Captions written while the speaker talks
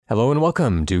Hello and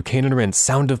welcome to Kane and Rent's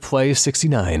Sound of Play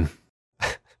 69.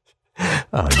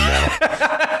 Oh no.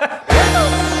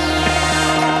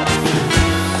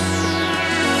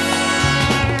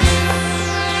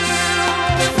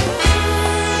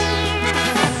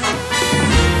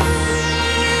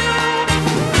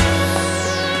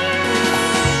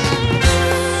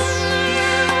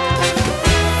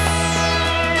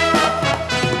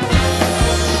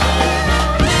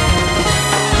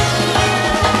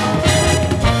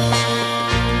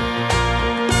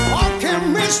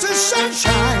 Mr.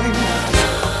 Sunshine.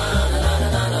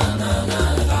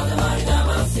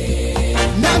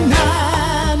 Na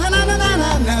na na na na na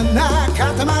na na na.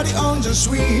 Katamari on the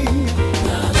swing.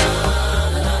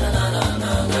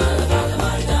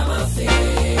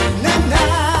 Na na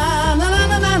na na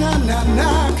na na na na na.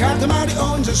 Katamari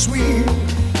on the swing.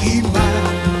 今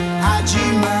始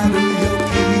まるよ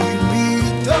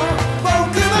君と僕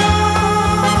の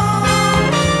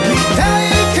未体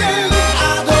験ア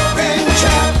ドベンチャ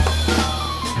ー。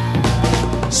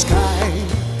スカイ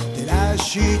照ら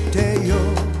してよ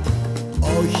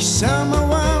お日様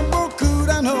は僕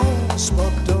らのスポ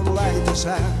ットライト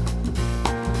さ。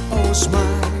Oh smile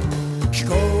聞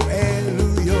こえ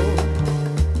るよ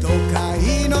都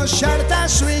会のシャレた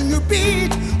スイングビー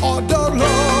ト踊ろうよ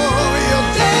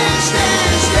Dance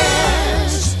Dance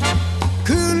Dance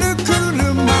くるくる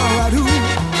回る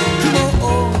雲を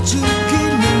突き抜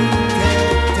け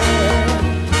て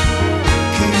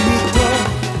君と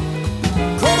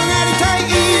転がりたい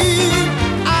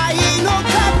愛のか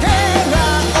けら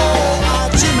を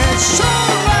集め空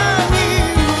に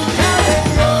浮かべ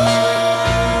よう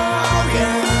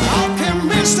Yeah, I can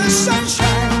miss the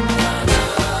sunshine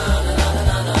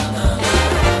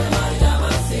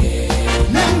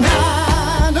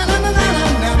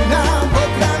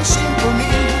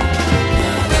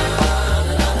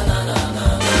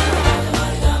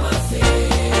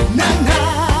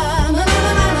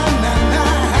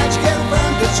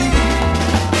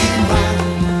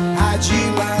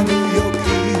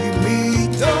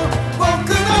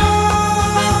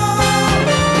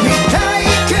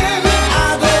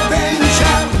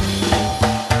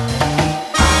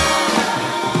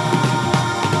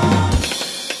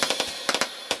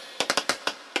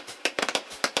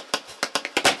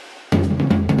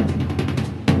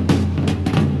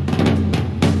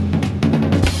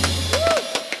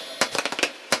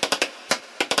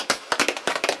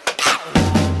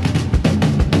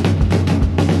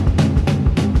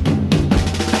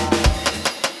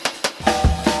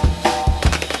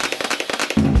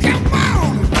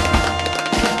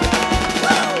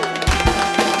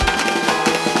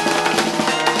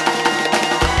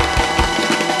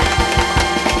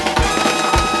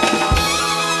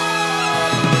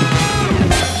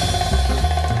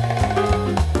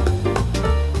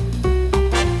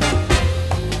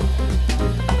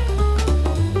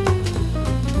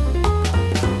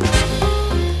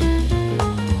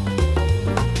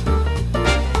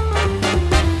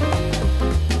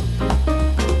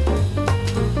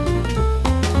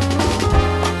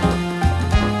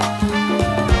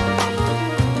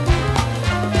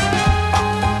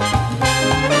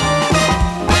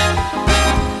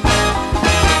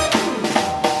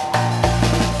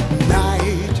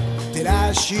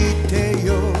して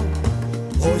よ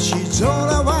星空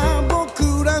は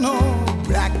僕らの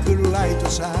ブラックライト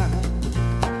さ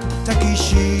タキ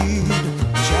シードシ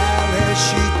ャレ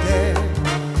して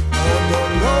踊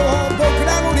ろう僕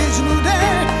らのリズムで流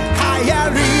行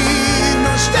り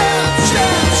のステップステッ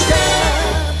プステッ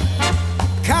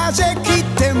プ風切っ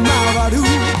て回る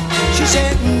視線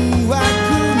は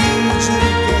国付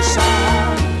けさ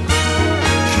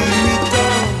君と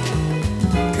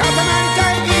固まりた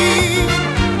い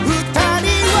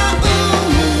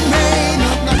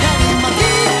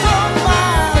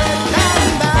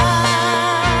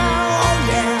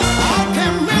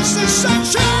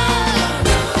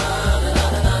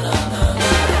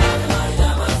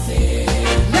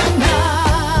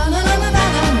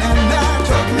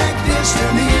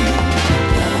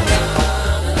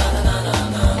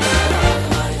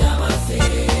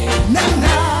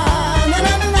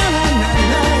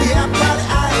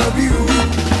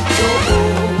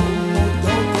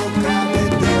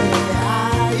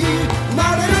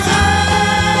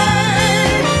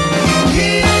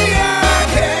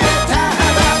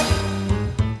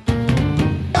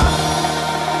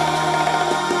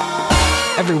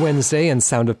Every Wednesday in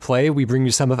Sound of Play, we bring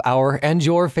you some of our and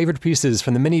your favorite pieces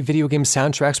from the many video game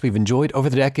soundtracks we've enjoyed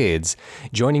over the decades.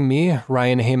 Joining me,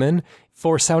 Ryan Heyman,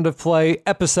 for Sound of Play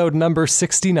episode number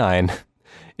 69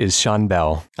 is Sean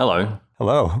Bell. Hello.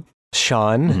 Hello.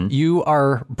 Sean, you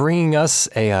are bringing us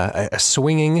a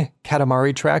swinging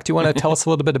Katamari track. Do you want to tell us a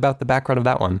little bit about the background of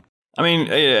that one? I mean,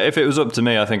 if it was up to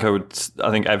me, I think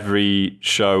every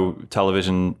show,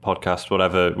 television, podcast,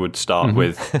 whatever, would start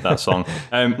with that song.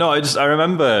 I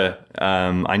remember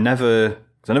I never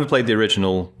played the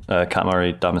original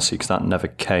Katamari Damacy because that never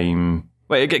came.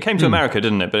 Wait, it came to America,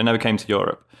 didn't it? But it never came to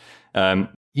Europe.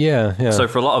 Yeah. So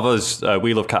for a lot of us,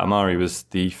 We Love Katamari was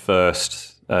the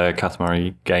first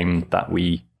Katamari game that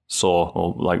we saw,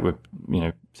 or like we're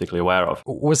particularly aware of.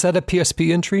 Was that a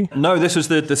PSP entry? No, this was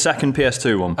the second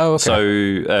PS2 one. Oh, okay. So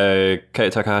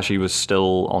Keita Takahashi was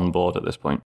still on board at this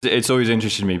point. It's always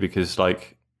interested me because,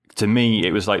 like, to me,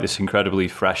 it was like this incredibly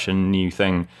fresh and new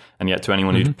thing, and yet to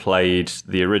anyone who'd played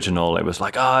the original, it was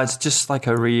like, it's just like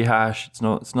a rehash. It's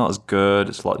not as good.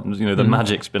 It's like, the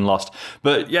magic's been lost.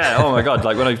 But yeah, oh my god!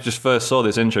 Like when I just first saw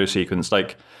this intro sequence,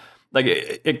 like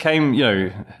it came,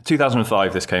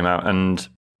 2005. This came out and.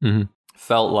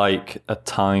 Felt like a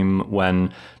time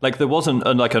when, like, there wasn't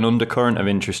like an undercurrent of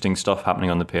interesting stuff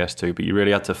happening on the PS2, but you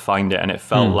really had to find it, and it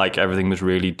felt like everything was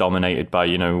really dominated by,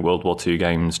 World War II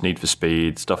games, Need for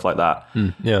Speed, stuff like that.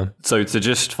 Yeah. So to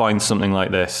just find something like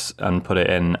this and put it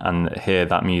in and hear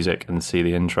that music and see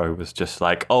the intro was just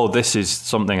like, oh, this is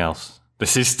something else.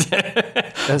 This is...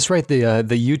 That's right. The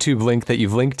YouTube link that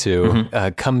you've linked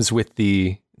to comes with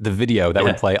the video that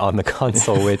would play on the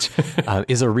console, which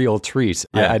is a real treat.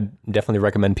 Yeah. I'd definitely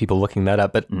recommend people looking that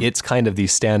up, but it's kind of the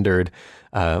standard,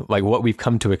 like what we've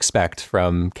come to expect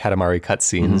from Katamari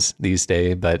cutscenes these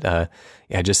days. But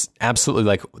just absolutely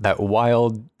like that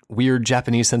wild, weird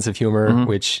Japanese sense of humor,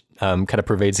 which kind of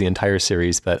pervades the entire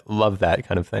series, but love that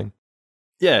kind of thing.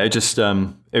 Yeah, it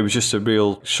was just a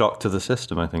real shock to the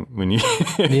system, I think, when you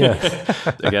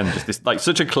again, just this, like,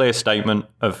 such a clear statement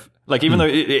of, like, even though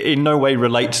it in no way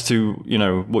relates to,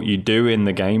 what you do in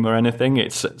the game or anything,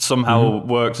 it's somehow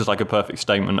works as like a perfect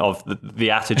statement of the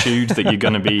attitude that you're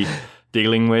going to be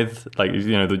dealing with, like,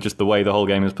 just the way the whole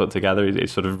game is put together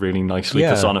is sort of really nicely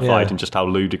personified, and just how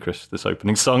ludicrous this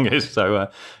opening song is. So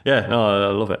I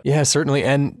love it. Yeah, certainly.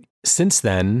 And since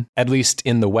then, at least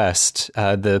in the West,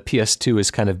 the PS2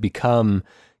 has kind of become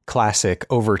classic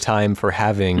over time for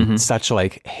having such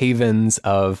like havens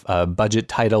of budget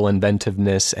title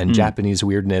inventiveness and Japanese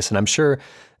weirdness. And I'm sure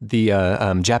the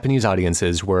Japanese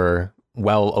audiences were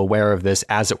well aware of this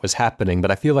as it was happening,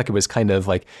 but I feel like it was kind of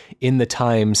like in the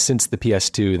time since the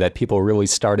PS2 that people really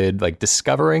started like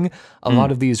discovering a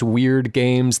lot of these weird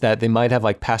games that they might have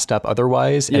like passed up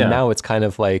otherwise. And now it's kind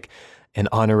of like an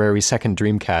honorary second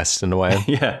Dreamcast in a way.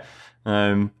 Yeah.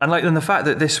 And the fact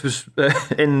that this was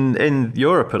in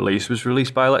Europe, at least, was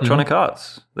released by Electronic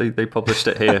Arts. They published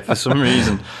it here for some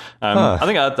reason. I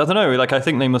don't know. Like, I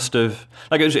think they must have.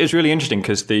 Like, it's really interesting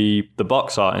because the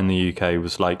box art in the UK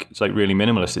was like, it's like really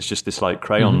minimalist. It's just this like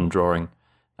crayon drawing,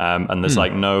 and there's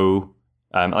like no.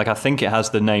 Like, I think it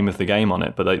has the name of the game on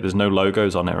it, but like, there's no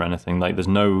logos on it or anything. Like, there's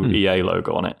no EA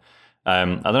logo on it. I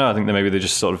don't know. I think that maybe they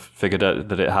just sort of figured out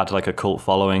that it had like a cult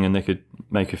following, and they could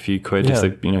make a few quid if they,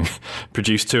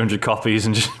 produced 200 copies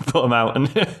and just put them out, and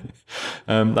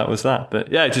that was that.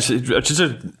 But yeah,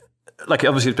 like,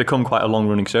 obviously it's become quite a long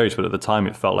running series, but at the time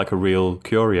it felt like a real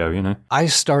curio. I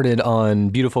started on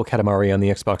Beautiful Katamari on the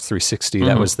Xbox 360.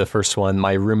 That was the first one.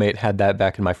 My roommate had that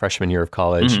back in my freshman year of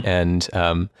college, and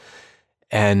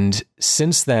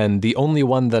since then the only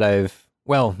one that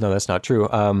that's not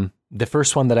true. The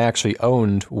first one that I actually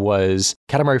owned was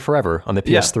Katamari Forever on the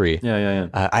PS3. Yeah.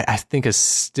 I think is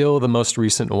still the most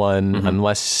recent one,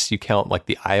 unless you count like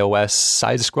the iOS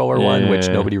side-scroller one, which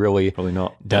nobody really probably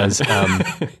not does.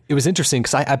 It was interesting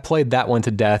because I played that one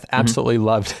to death, absolutely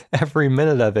loved every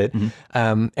minute of it.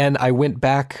 And I went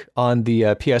back on the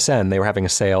PSN. They were having a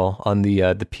sale on the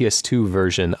PS2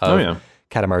 version of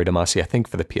Katamari Damacy, I think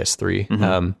for the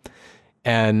PS3.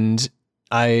 And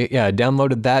I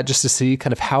downloaded that just to see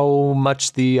kind of how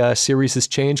much the series has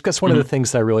changed. Because one of the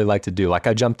things that I really like to do, like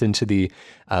I jumped into the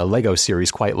Lego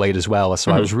series quite late as well.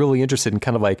 So I was really interested in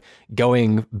kind of like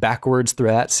going backwards through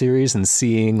that series and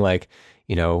seeing like,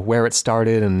 where it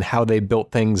started and how they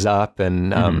built things up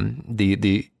and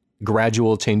the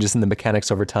gradual changes in the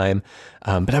mechanics over time.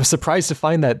 But I was surprised to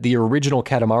find that the original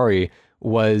Katamari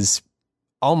was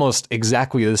almost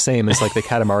exactly the same as like the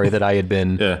Katamari that I had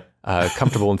been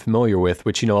comfortable and familiar with,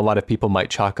 which, a lot of people might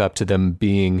chalk up to them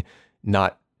being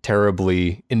not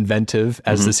terribly inventive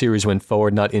as the series went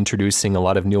forward, not introducing a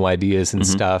lot of new ideas and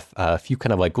stuff, a few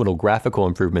kind of like little graphical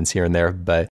improvements here and there.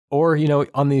 But, or,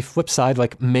 on the flip side,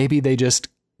 like maybe they just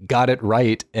got it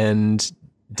right and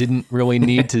didn't really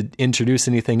need to introduce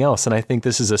anything else. And I think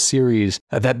this is a series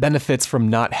that benefits from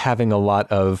not having a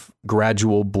lot of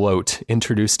gradual bloat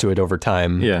introduced to it over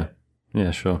time.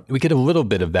 Yeah, sure. We get a little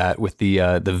bit of that with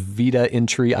the Vita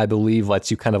entry, I believe, lets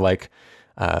you kind of like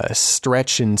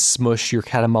stretch and smush your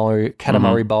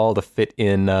Katamari ball to fit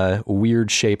in weird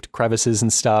shaped crevices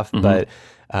and stuff. But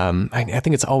I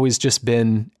think it's always just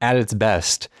been at its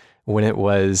best when it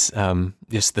was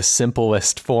just the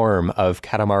simplest form of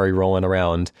Katamari rolling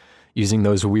around using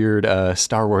those weird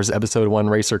Star Wars Episode 1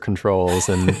 racer controls.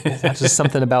 And that's just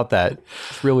something about that.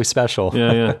 It's really special.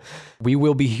 Yeah. We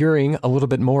will be hearing a little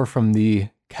bit more from the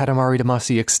Katamari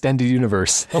Damacy extended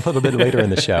universe a little bit later in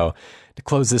the show to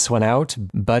close this one out.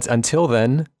 But until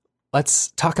then, let's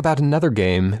talk about another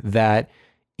game that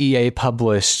EA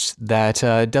published that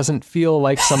doesn't feel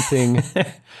like something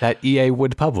that EA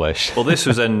would publish. Well, this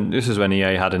was when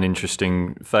EA had an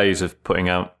interesting phase of putting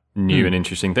out new and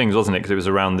interesting things, wasn't it? Because it was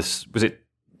around this, was it?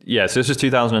 Yeah, so this was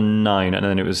 2009, and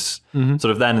then it was sort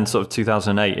of then in sort of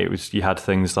 2008, it was, you had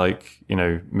things like, you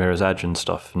know, Mirror's Edge and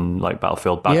stuff, and like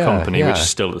Battlefield Bad Company, which is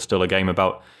still a game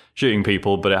about shooting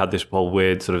people, but it had this whole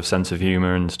weird sort of sense of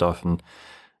humor and stuff. And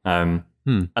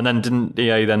then didn't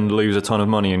EA then lose a ton of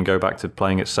money and go back to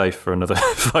playing it safe for another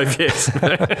 5 years?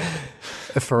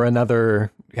 For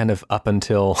another kind of up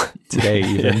until today,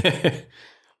 even.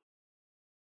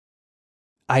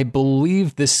 I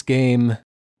believe this game...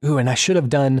 Ooh, and I should have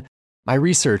done my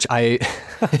research. I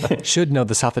should know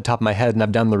this off the top of my head, and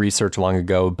I've done the research long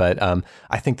ago, but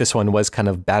I think this one was kind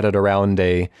of batted around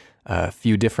a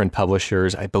few different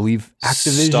publishers. I believe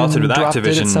Activision started with dropped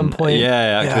Activision it at some point.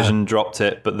 Yeah, Activision dropped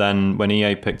it, but then when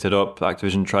EA picked it up,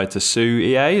 Activision tried to sue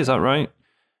EA. Is that right?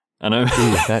 And I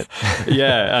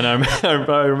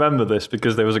remember this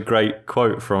because there was a great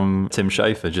quote from Tim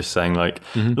Schafer just saying like,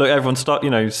 "Look, everyone, stop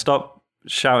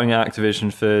shouting at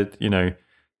Activision for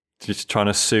just trying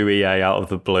to sue EA out of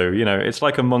the blue. You know, it's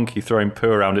like a monkey throwing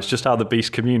poo around. It's just how the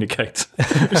beast communicates."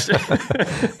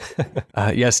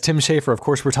 Yes, Tim Schafer, of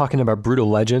course, we're talking about Brutal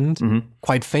Legend.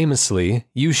 Quite famously,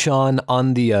 you, Sean,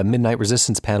 on the Midnight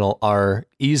Resistance panel are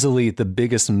easily the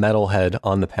biggest metalhead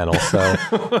on the panel. So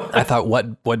I thought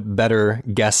what better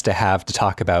guest to have to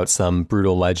talk about some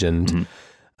Brutal Legend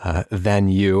than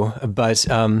you. But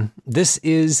this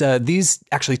is, these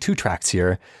actually 2 tracks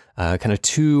here, kind of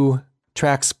 2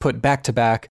 tracks put back to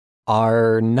back,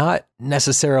 are not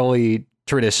necessarily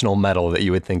traditional metal that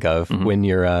you would think of when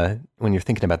you're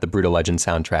thinking about the Brutal Legend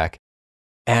soundtrack.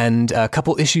 And a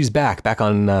couple issues back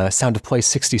on Sound of Play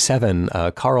 67,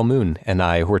 Carl Moon and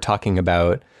I were talking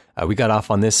about, we got off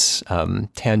on this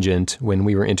tangent when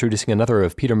we were introducing another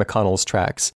of Peter McConnell's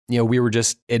tracks. You know, we were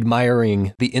just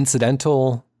admiring the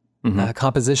incidental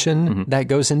composition that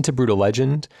goes into Brutal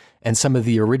Legend and some of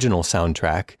the original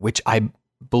soundtrack, which I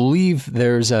believe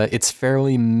it's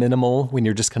fairly minimal when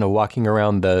you're just kind of walking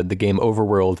around the game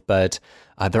overworld, but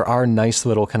there are nice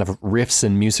little kind of riffs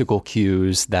and musical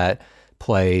cues that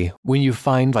play when you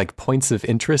find like points of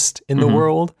interest in the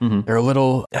world. They're a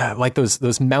little like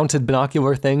those mounted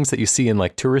binocular things that you see in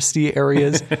like touristy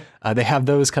areas. They have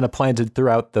those kind of planted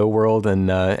throughout the world,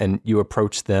 and you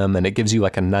approach them, and it gives you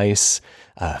like a nice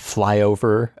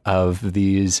flyover of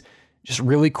these just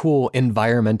really cool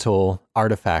environmental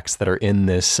artifacts that are in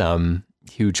this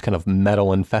huge kind of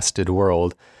metal infested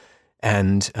world.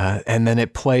 And then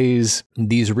it plays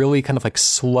these really kind of like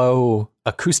slow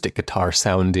acoustic guitar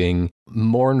sounding,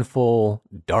 mournful,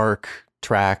 dark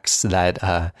tracks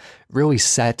that really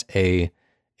set a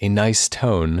nice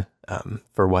tone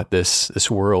for what this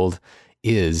world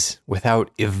is, without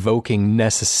evoking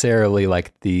necessarily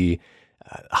like the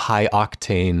high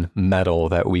octane metal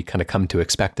that we kind of come to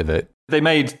expect of it. They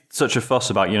made such a fuss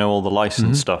about, all the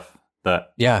license stuff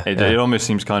that it almost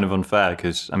seems kind of unfair,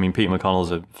 because, I mean, Pete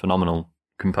McConnell's a phenomenal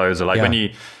composer. Like when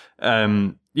you,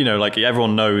 like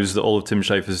everyone knows that all of Tim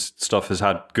Schafer's stuff has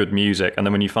had good music, and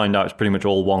then when you find out it's pretty much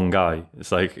all one guy,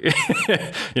 it's like,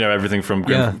 everything from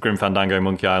Grim Fandango,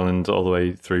 Monkey Island, all the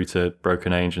way through to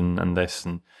Broken Age and this,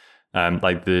 and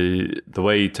like the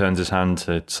way he turns his hand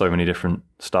to so many different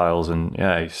styles, and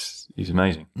he's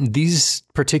amazing. These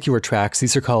particular tracks,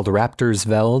 these are called Raptor's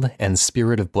Veld and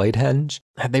Spirit of Bladehenge.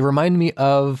 They remind me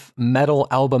of metal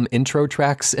album intro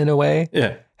tracks in a way.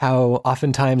 Yeah. How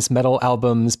oftentimes metal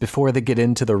albums, before they get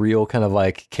into the real kind of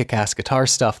like kick-ass guitar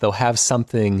stuff, they'll have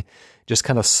something just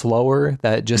kind of slower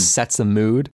that just sets a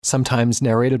mood. Sometimes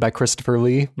narrated by Christopher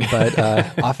Lee, but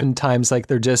oftentimes like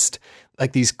they're just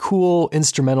like these cool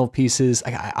instrumental pieces.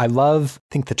 I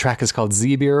think the track is called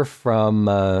Zebir from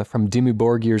Dimmu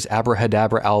Borgir's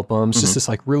Abrahadabra album. It's just this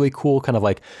like really cool kind of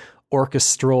like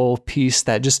orchestral piece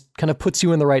that just kind of puts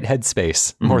you in the right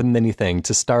headspace more than anything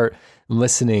to start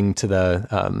listening to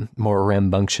the more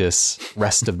rambunctious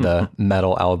rest of the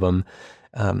metal album.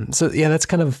 So yeah, that's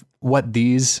kind of what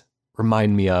these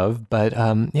remind me of. But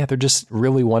yeah, they're just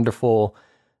really wonderful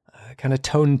kind of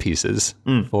tone pieces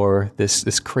for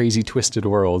this crazy twisted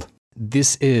world.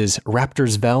 This is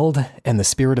Raptor's Veld and the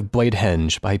Spirit of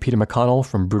Bladehenge by Peter McConnell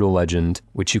from Brutal Legend,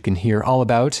 which you can hear all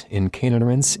about in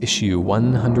Canorance issue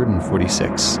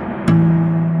 146.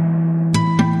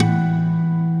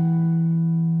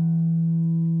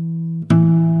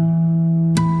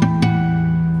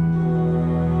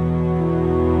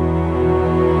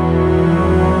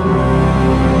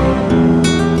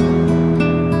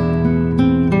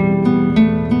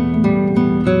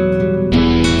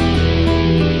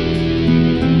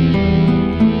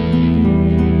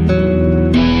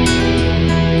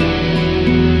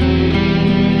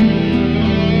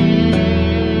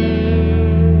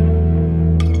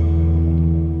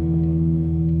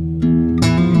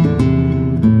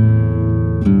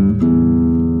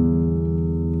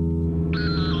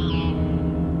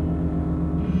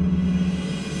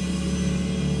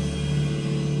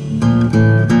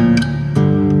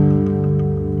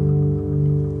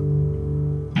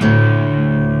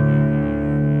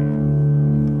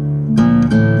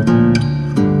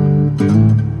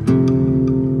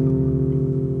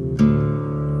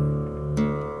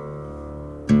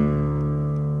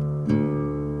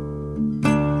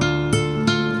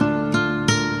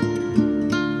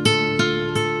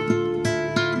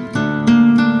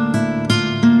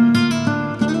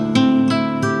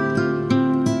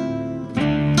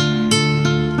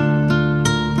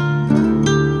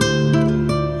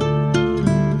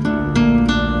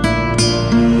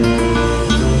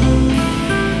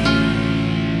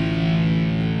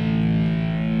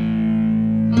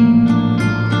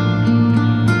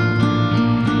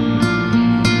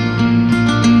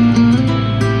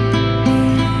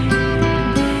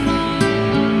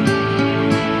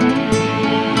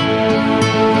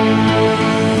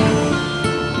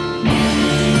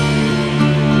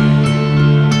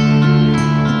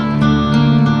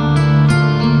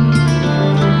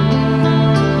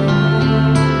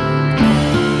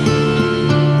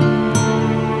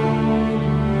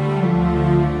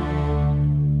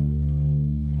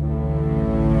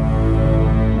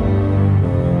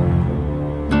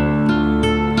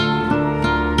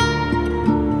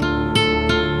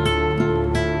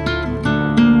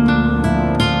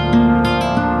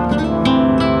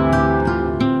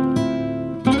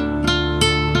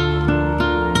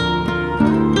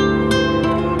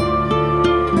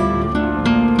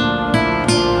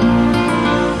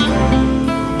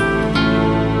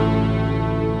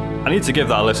 I need to give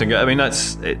that a listen. I mean,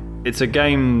 it's a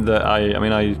game that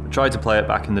I tried to play it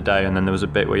back in the day, and then there was a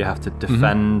bit where you have to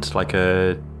defend like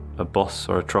a bus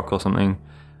or a truck or something,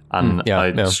 and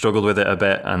I struggled with it a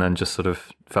bit, and then just sort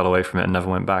of fell away from it and never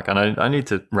went back. And I need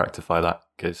to rectify that,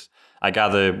 because I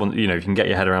gather, you know, if you can get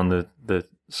your head around the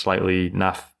slightly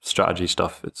naff strategy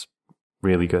stuff, it's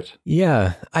really good.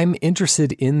 Yeah, I'm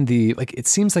interested in it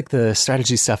seems like the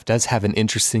strategy stuff does have an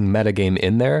interesting metagame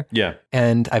in there. Yeah.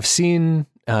 And I've seen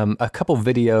a couple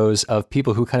videos of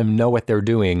people who kind of know what they're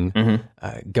doing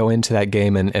go into that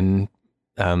game and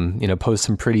pose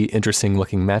some pretty interesting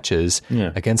looking matches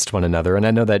against one another. And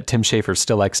I know that Tim Schafer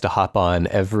still likes to hop on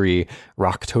every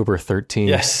Rocktober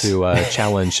 13th to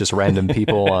challenge just random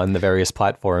people on the various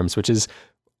platforms, which is,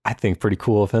 I think, pretty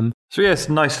cool of him. So yeah, it's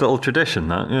a nice little tradition,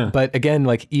 that, yeah. But again,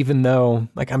 like, even though,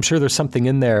 like, I'm sure there's something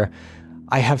in there,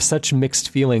 I have such mixed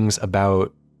feelings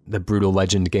about the Brutal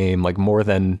Legend game, like more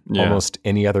than almost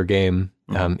any other game.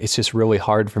 It's just really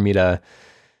hard for me to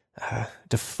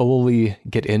fully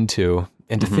get into,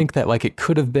 and to think that, like, it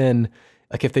could have been,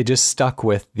 like, if they just stuck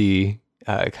with the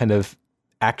kind of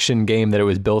action game that it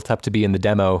was built up to be in the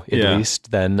demo, at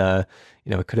least, then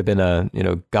it could have been a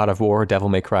God of War, Devil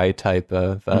May Cry type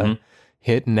of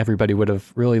hit, and everybody would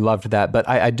have really loved that. But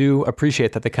I do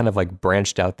appreciate that they kind of like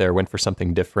branched out there, went for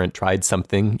something different, tried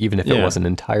something, even if it wasn't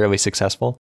entirely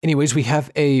successful. Anyways, we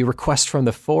have a request from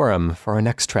the forum for our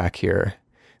next track here.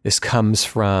 This comes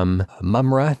from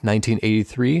Mumra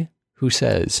 1983, who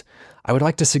says, "I would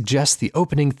like to suggest the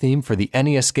opening theme for the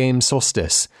NES game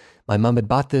Solstice. My mum had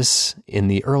bought this in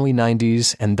the early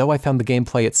 90s, and though I found the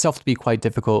gameplay itself to be quite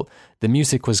difficult, the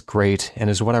music was great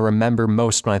and is what I remember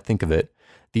most when I think of it.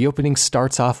 The opening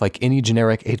starts off like any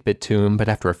generic 8-bit tune, but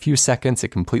after a few seconds, it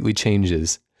completely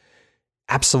changes."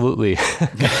 Absolutely.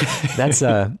 That's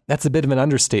a bit of an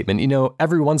understatement. You know,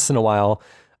 every once in a while,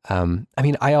 I'm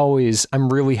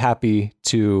really happy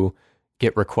to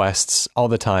get requests all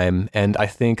the time, and I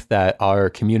think that our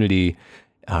community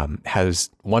has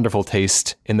wonderful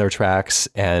taste in their tracks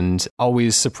and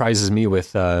always surprises me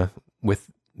with the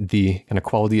kind of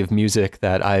quality of music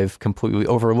that I've completely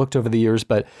overlooked over the years.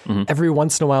 But every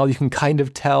once in a while, you can kind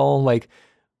of tell like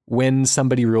when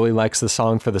somebody really likes the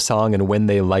song for the song and when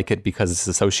they like it because it's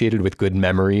associated with good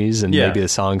memories, and maybe the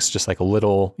song's just like a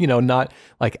little, not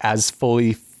like as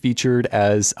fully featured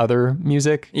as other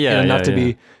music. Not to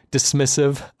be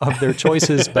dismissive of their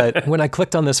choices, but when I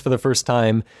clicked on this for the first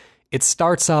time, it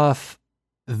starts off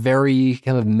very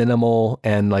kind of minimal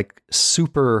and like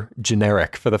super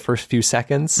generic for the first few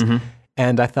seconds.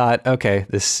 And I thought, okay,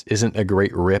 this isn't a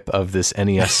great rip of this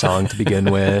NES song to begin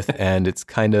with. And it's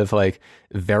kind of like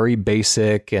very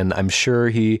basic. And I'm sure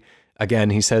he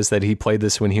says that he played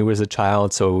this when he was a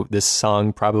child. So this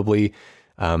song probably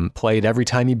played every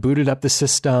time he booted up the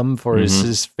system for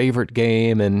his favorite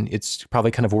game. And it's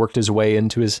probably kind of worked his way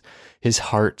into his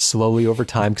heart slowly over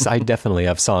time. Because I definitely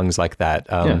have songs like that.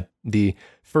 The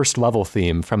first level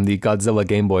theme from the Godzilla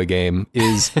Game Boy game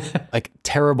is like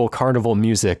terrible carnival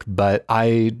music, but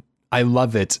I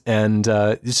love it. And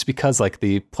just because like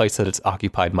the place that it's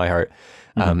occupied my heart.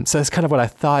 So that's kind of what I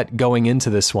thought going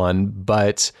into this one.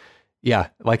 But yeah,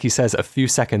 like he says, a few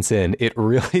seconds in, it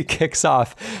really kicks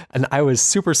off. And I was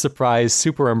super surprised,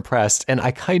 super impressed. And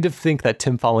I kind of think that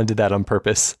Tim Follin did that on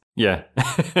purpose. Yeah.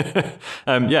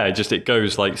 It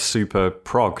goes like super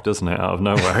prog, doesn't it, out of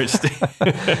nowhere?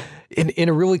 And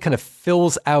it really kind of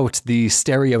fills out the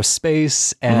stereo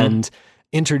space and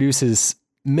introduces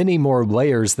many more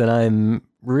layers than I'm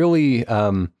really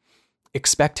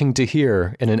expecting to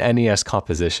hear in an NES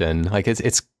composition. Like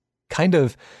it's kind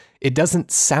of, it doesn't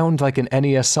sound like an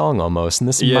NES song almost. And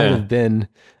this might have been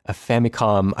a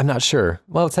Famicom. I'm not sure.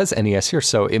 Well, it says NES here,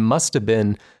 so it must have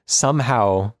been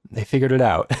somehow they figured it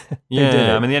out.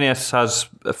 I mean, the NES has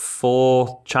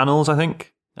 4 channels, I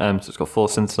think. So it's got 4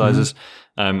 synthesizers.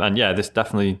 This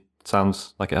definitely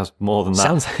sounds like it has more than that.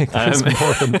 Sounds like there's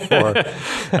more than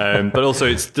 4. But also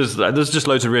there's just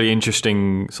loads of really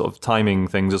interesting sort of timing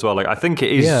things as well. Like I think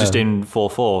it is just in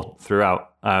 4/4 throughout.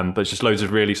 But it's just loads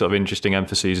of really sort of interesting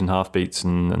emphases and half beats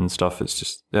and stuff. It's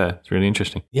just, it's really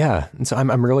interesting. Yeah. And so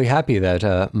I'm really happy that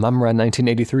Mumra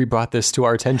 1983 brought this to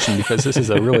our attention because this is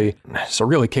a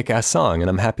really kick-ass song, and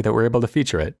I'm happy that we're able to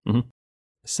feature it.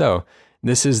 So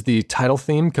this is the title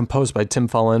theme composed by Tim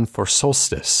Follin for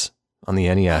Solstice on the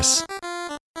NES.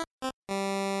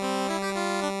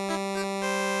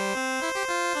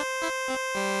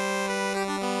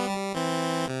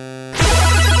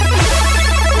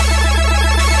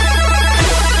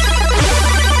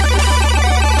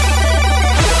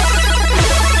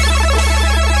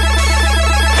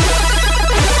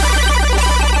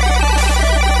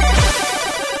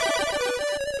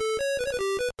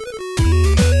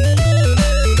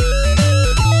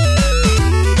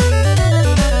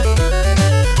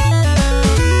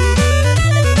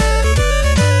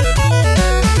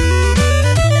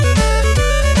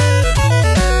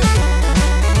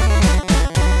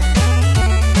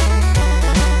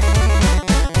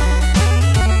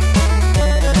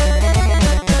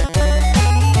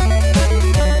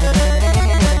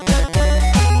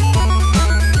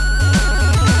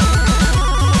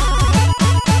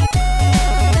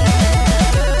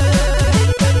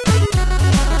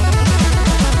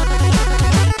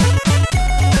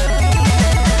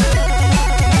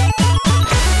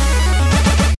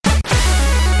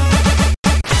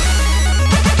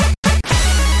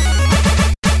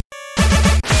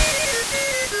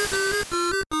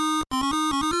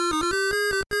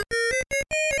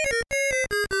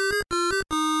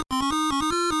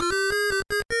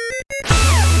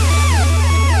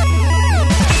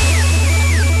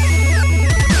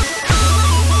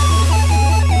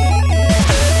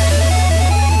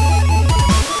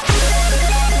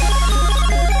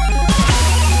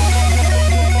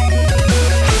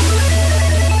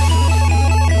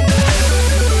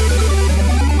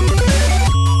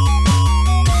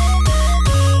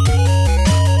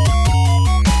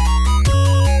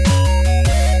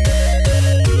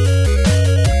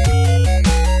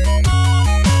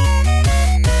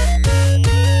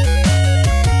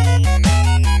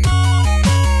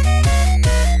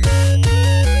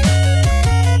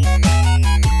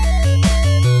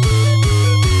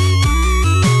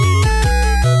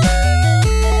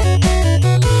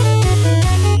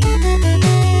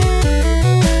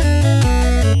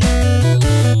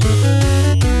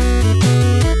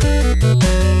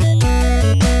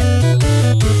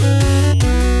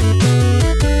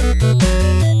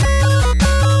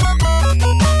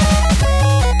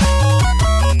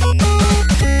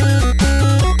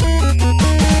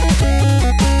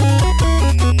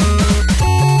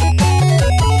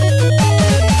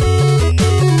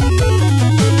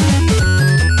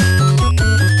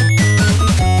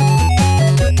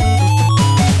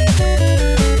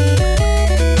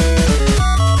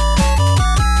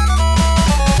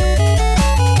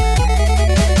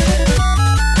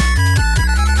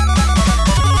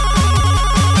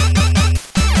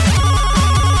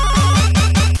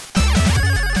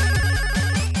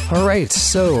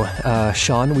 So,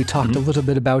 Sean, we talked a little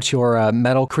bit about your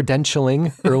metal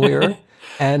credentialing earlier,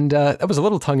 and that was a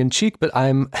little tongue-in-cheek, but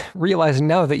I'm realizing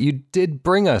now that you did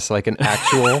bring us like an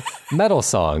actual metal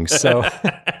song. So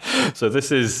so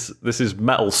this is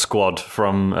Metal Squad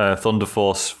from Thunder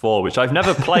Force 4, which I've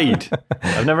never played.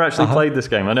 I've never actually played this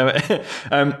game. I know it.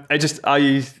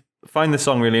 I find this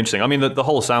song really interesting. I mean, the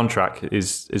whole soundtrack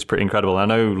is pretty incredible. I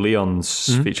know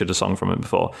Leon's featured a song from it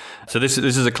before. So this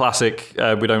is a classic.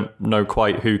 We don't know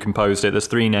quite who composed it. There's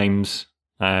 3 names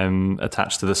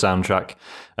attached to the soundtrack.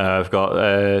 I've got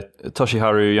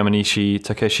Toshiharu Yamanishi,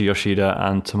 Takeshi Yoshida,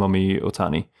 and Tomomi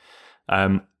Otani.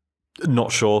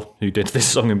 Not sure who did this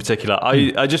song in particular.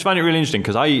 I just find it really interesting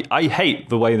because I hate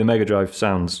the way the Mega Drive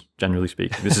sounds, generally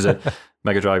speaking. This is a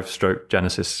Mega Drive stroke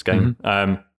Genesis game.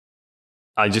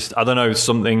 I don't know, there's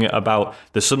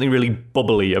something really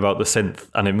bubbly about the synth,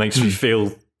 and it makes me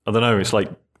feel, I don't know, it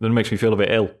makes me feel a bit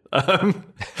ill.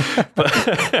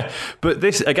 But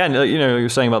this, again, you were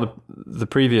saying about the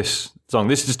previous song,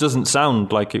 this just doesn't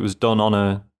sound like it was done on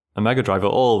a Mega Drive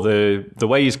at all. The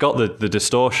way he's got the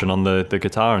distortion on the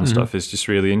guitar and stuff is just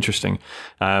really interesting.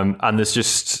 And there's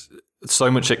just so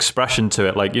much expression to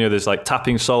it. Like, there's like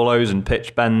tapping solos and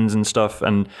pitch bends and stuff,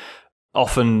 and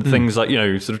often things like,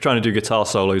 sort of trying to do guitar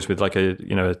solos with like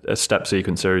a step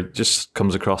sequencer, it just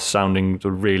comes across sounding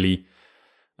really,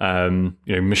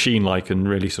 machine-like and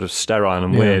really sort of sterile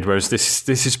and weird. Whereas this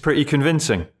is pretty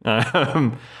convincing.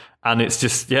 And it's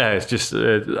just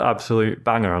an absolute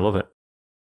banger. I love it.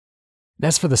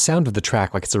 As for the sound of the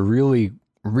track, like it's a really,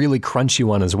 really crunchy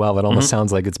one as well. It almost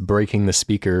sounds like it's breaking the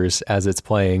speakers as it's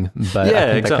playing, but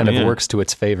I think that kind of works to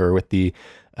its favor with the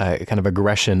kind of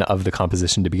aggression of the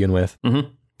composition to begin with.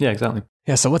 Yeah, exactly.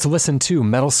 Yeah, so let's listen to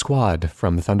Metal Squad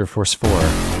from Thunder Force 4.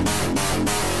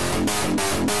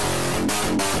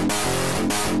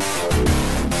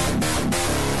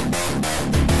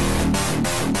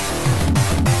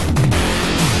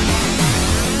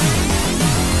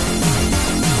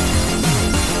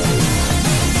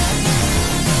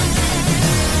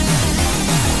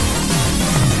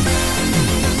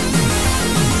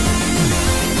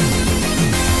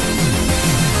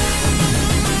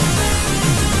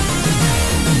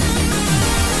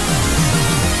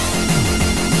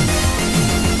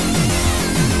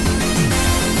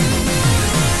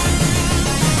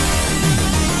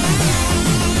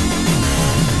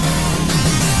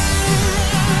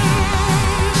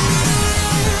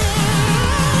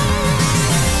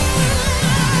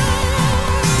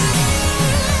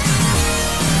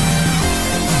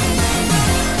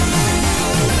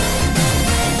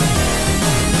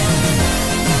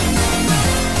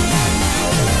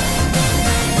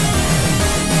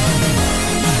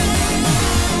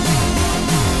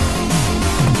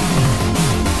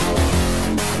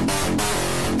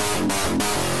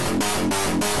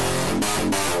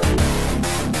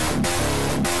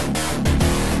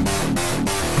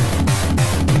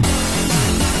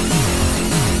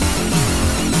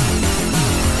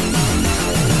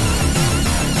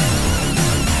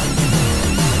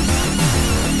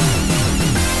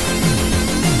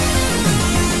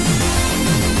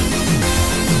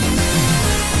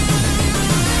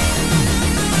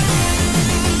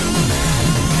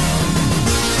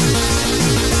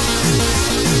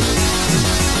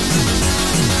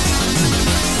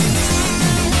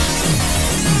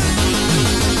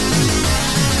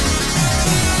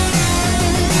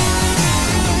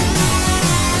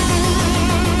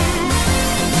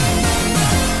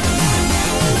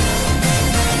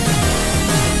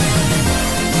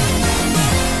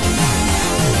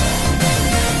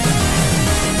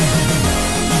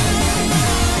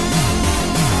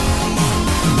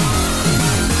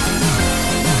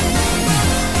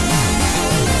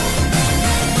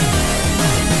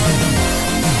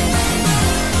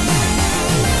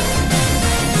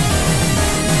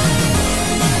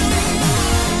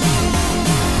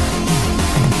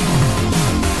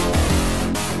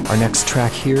 Our next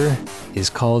track here is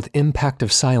called Impact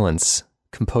of Silence,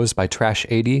 composed by Trash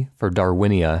 80 for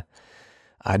Darwinia.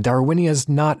 Darwinia is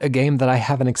not a game that I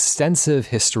have an extensive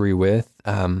history with.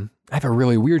 I have a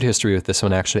really weird history with this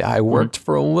one, actually. I worked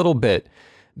for a little bit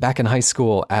back in high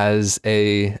school as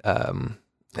a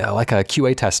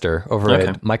QA tester over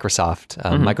at Microsoft,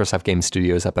 Microsoft Game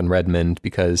Studios up in Redmond,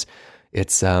 because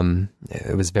it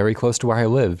was very close to where I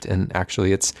lived, and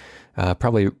actually it's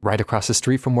probably right across the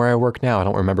street from where I work now. I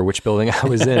don't remember which building I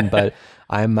was in, but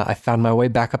I found my way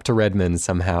back up to Redmond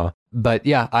somehow. But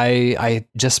yeah, I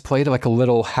just played like a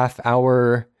little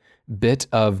half-hour bit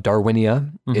of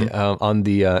Darwinia on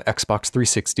the Xbox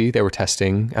 360. They were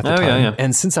testing at the time. Yeah.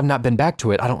 And since I've not been back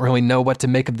to it, I don't really know what to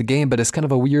make of the game, but it's kind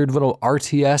of a weird little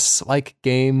RTS-like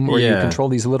game where you control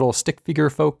these little stick figure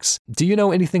folks. Do you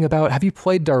know anything about, have you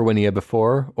played Darwinia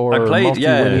before? Or I played,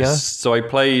 Multiwinia? yes. So I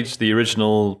played the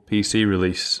original PC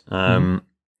release,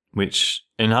 which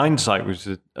in hindsight was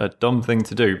a dumb thing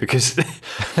to do because,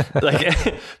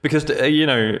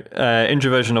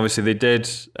 Introversion, obviously they did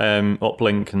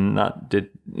uplink and that did,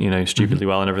 stupidly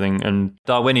well and everything. And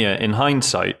Darwinia, in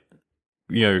hindsight,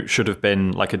 should have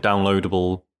been like a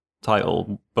downloadable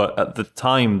title. But at the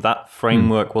time, that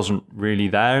framework wasn't really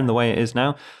there in the way it is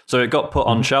now. So it got put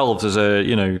on shelves as a,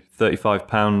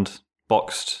 £35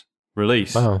 boxed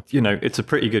release. Wow. It's a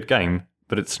pretty good game.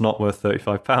 But it's not worth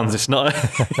 £35. It's not,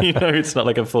 it's not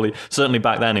like a fully. Certainly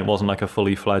back then, it wasn't like a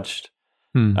fully fledged.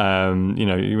 You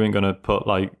weren't going to put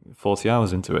like 40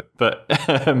 hours into it. But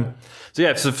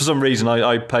so for some reason,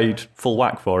 I paid full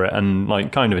whack for it and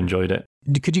like kind of enjoyed it.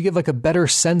 Could you give like a better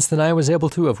sense than I was able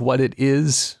to of what it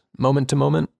is moment to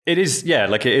moment? It is,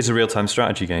 it is a real time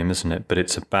strategy game, isn't it? But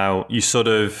it's about you sort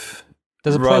of.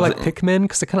 Does it play like Pikmin?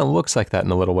 Because it kind of looks like that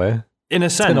in a little way. In a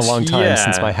sense, it's been a long time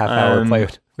since my half-hour play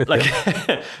with it.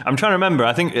 I'm trying to remember.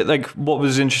 I think what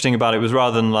was interesting about it was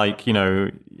rather than like,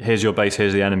 here's your base,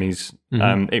 here's the enemies.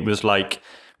 It was like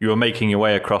you were making your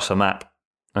way across a map,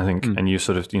 I think, and you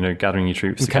sort of, gathering your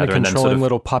troops together. Kind of controlling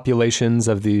little populations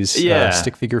of these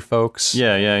stick figure folks.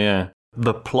 Yeah.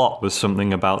 The plot was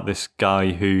something about this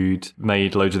guy who'd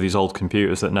made loads of these old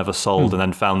computers that never sold and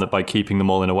then found that by keeping them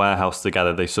all in a warehouse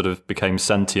together, they sort of became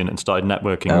sentient and started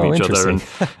networking with each other.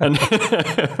 And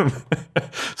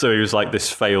so he was like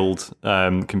this failed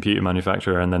computer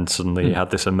manufacturer and then suddenly he had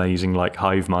this amazing like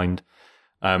hive mind.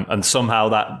 And somehow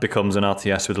that becomes an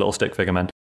RTS with little stick figure men.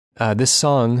 This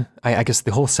song, I guess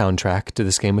the whole soundtrack to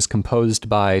this game was composed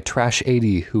by Trash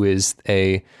 80, who is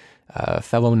a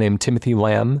fellow named Timothy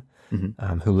Lamb.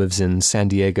 Who lives in San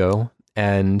Diego,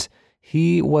 and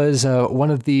he was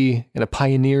one of the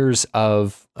pioneers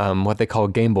of what they call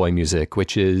Game Boy music,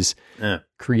 which is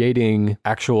creating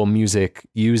actual music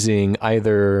using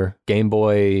either Game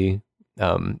Boys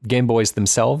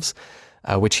themselves,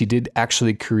 which he did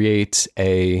actually create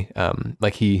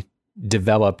he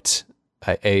developed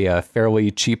a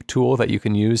fairly cheap tool that you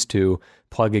can use to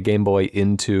plug a Game Boy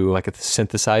into like a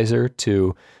synthesizer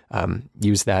to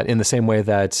use that in the same way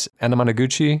that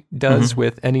Anamanaguchi does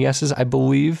with NESs, I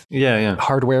believe. Yeah.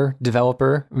 Hardware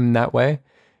developer in that way.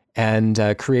 And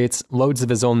creates loads of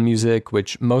his own music,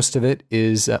 which most of it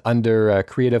is under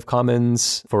Creative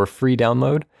Commons for free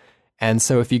download. And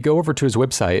so if you go over to his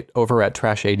website, over at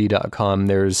trash80.com,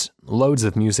 there's loads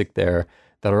of music there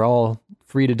that are all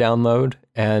free to download.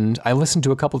 And I listened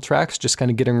to a couple tracks just kind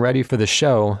of getting ready for the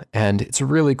show, and it's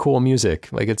really cool music.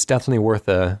 Like, it's definitely worth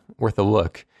a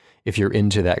look if you're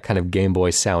into that kind of Game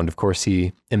Boy sound. Of course,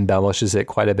 he embellishes it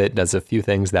quite a bit, does a few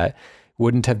things that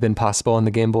wouldn't have been possible on the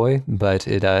Game Boy, but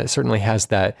it certainly has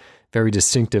that very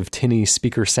distinctive tinny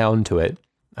speaker sound to it,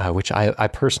 which I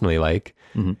personally like.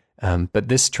 But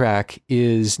this track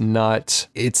it's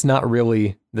not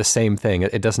really the same thing.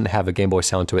 It doesn't have a Game Boy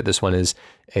sound to it. This one is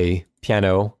a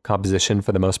piano composition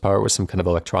for the most part with some kind of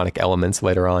electronic elements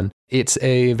later on. It's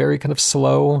a very kind of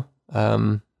slow,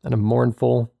 kind of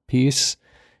mournful piece.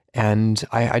 And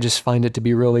I just find it to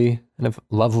be really kind of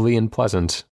lovely and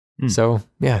pleasant. So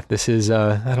yeah, this is,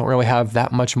 I don't really have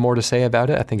that much more to say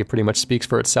about it. I think it pretty much speaks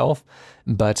for itself,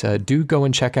 but do go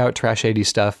and check out Trash 80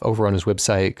 stuff over on his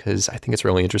website, because I think it's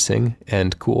really interesting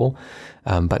and cool.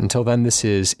 But until then, this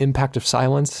is Impact of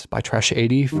Silence by Trash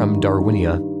 80 from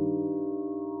Darwinia.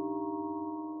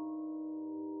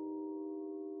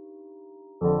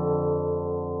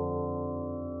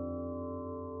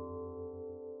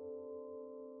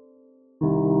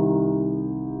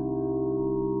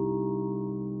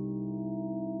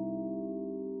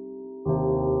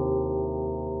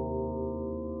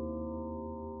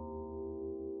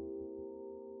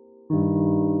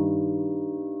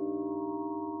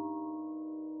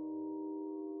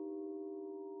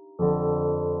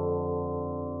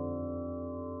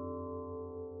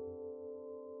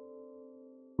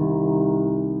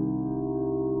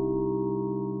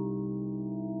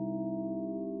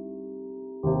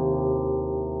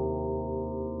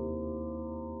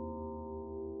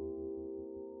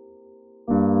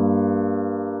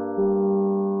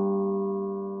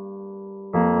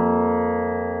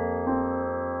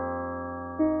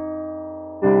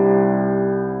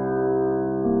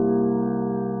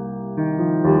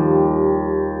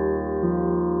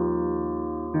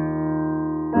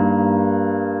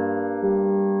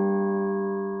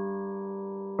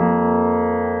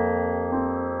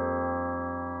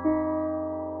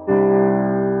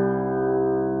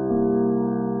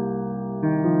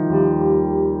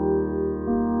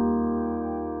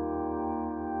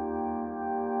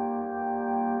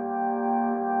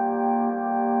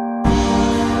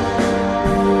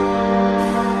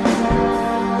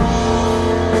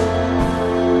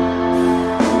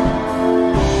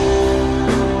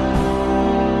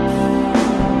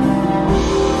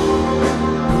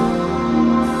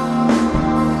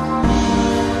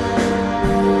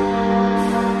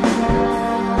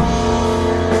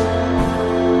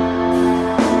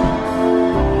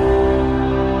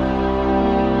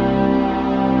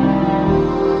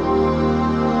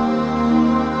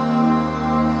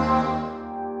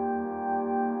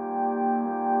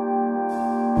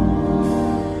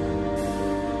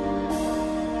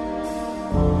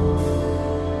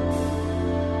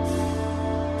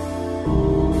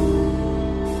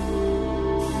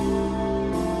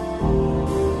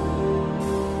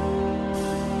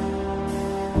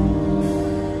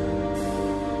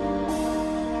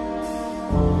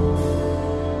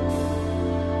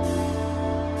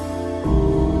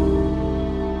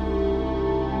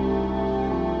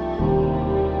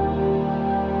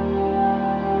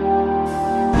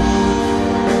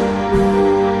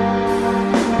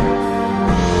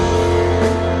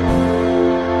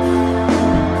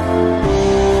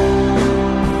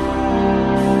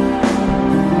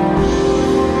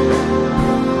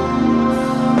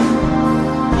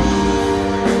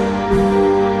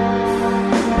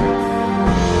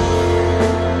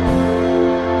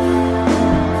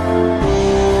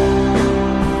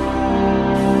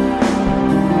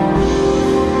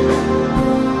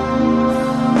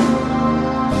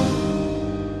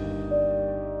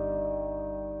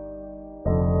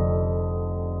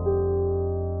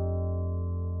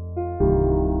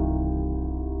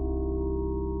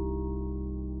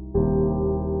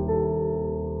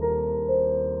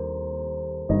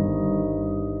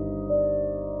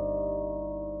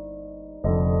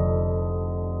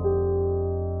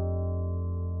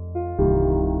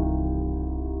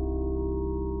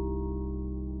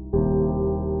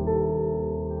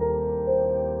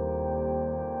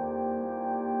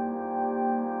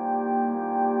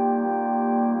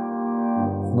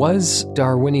 Was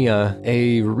Darwinia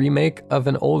a remake of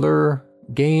an older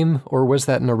game, or was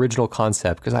that an original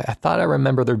concept? Because I thought I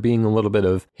remember there being a little bit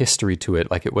of history to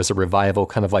it, like it was a revival,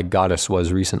 kind of like Goddess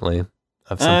was recently,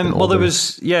 of something well, older. there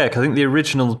was, 'cause I think the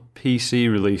original PC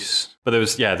release, but there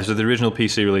was the original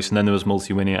PC release, and then there was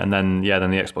Multiwinia, and then the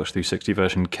Xbox 360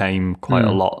 version came quite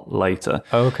a lot later.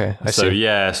 Oh, okay, I see.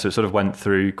 So it sort of went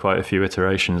through quite a few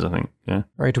iterations, I think. Yeah.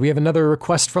 All right, do we have another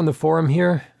request from the forum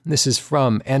here? This is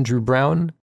from Andrew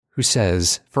Brown, who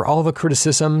says, for all the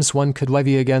criticisms one could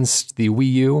levy against the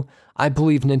Wii U, I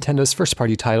believe Nintendo's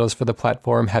first-party titles for the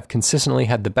platform have consistently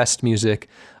had the best music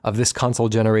of this console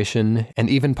generation, and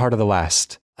even part of the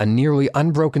last. A nearly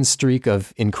unbroken streak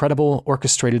of incredible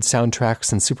orchestrated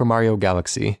soundtracks in Super Mario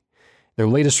Galaxy. Their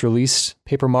latest release,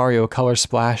 Paper Mario Color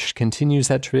Splash, continues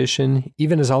that tradition,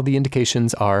 even as all the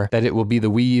indications are that it will be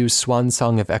the Wii U's swan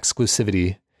song of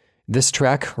exclusivity. This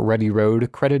track, Ready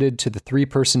Road, credited to the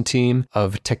three-person team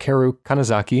of Takeru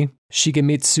Kanazaki,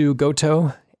 Shigemitsu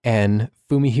Goto, and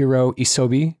Fumihiro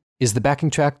Isobe, is the backing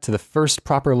track to the first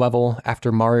proper level after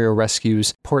Mario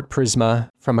rescues Port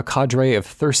Prisma from a cadre of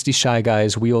thirsty Shy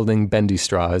Guys wielding bendy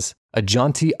straws. A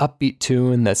jaunty, upbeat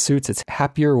tune that suits its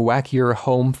happier, wackier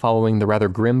home following the rather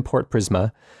grim Port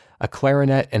Prisma, a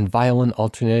clarinet and violin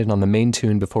alternated on the main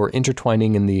tune before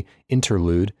intertwining in the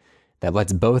interlude that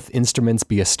lets both instruments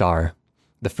be a star.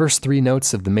 The first three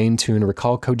notes of the main tune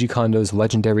recall Koji Kondo's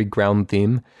legendary ground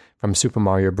theme from Super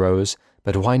Mario Bros.,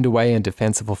 but wind away into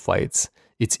fanciful flights.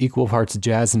 It's equal parts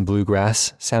jazz and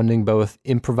bluegrass, sounding both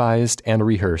improvised and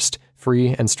rehearsed,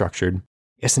 free and structured.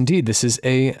 Yes, indeed, this is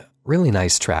a really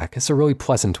nice track. It's a really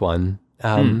pleasant one.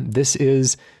 This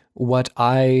is what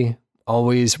I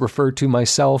always refer to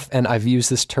myself, and I've used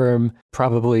this term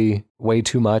probably way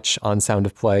too much on Sound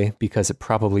of Play because it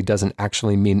probably doesn't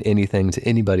actually mean anything to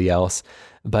anybody else.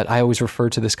 But I always refer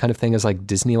to this kind of thing as like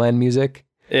Disneyland music.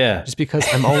 Yeah. Just because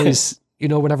I'm always,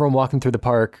 whenever I'm walking through the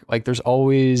park, like there's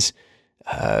always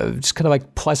just kind of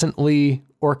like pleasantly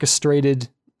orchestrated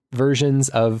versions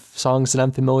of songs that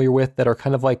I'm familiar with that are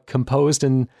kind of like composed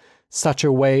in such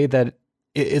a way that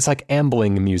it's like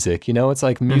ambling music, it's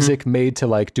like music made to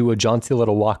like do a jaunty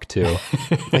little walk to,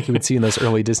 like you would see in those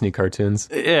early Disney cartoons.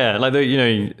 Yeah, like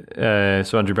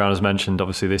so Andrew Brown has mentioned,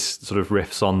 obviously this sort of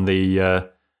riffs on the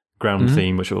ground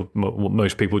theme, which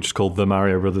most people just call the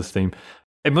Mario Brothers theme.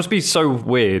 It must be so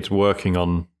weird working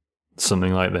on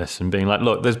something like this and being like,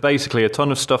 look, there's basically a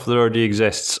ton of stuff that already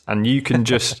exists, and you can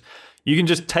just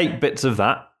take bits of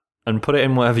that and put it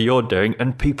in whatever you're doing,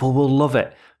 and people will love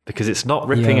it. Because it's not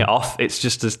ripping it off, it's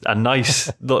just a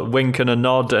nice wink and a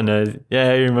nod and you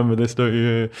remember this, don't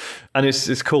you? And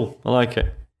it's cool. I like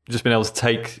it. Just being able to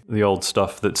take the old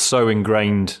stuff that's so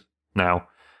ingrained now,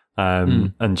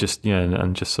 and just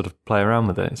sort of play around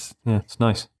with it. It's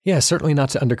nice. Yeah, certainly not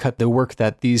to undercut the work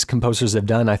that these composers have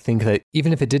done. I think that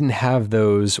even if it didn't have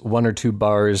those one or two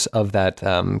bars of that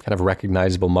kind of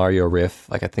recognizable Mario riff,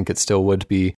 like I think it still would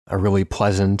be a really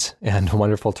pleasant and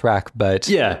wonderful track. But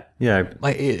yeah,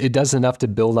 like it does enough to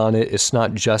build on it. It's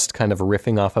not just kind of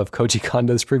riffing off of Koji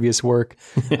Kondo's previous work.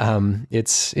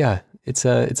 It's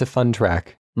a fun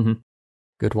track. Mm-hmm.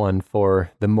 Good one for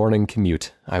the morning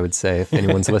commute, I would say, if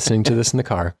anyone's listening to this in the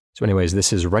car. So anyways,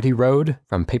 this is Ruddy Road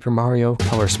from Paper Mario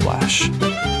Color Splash.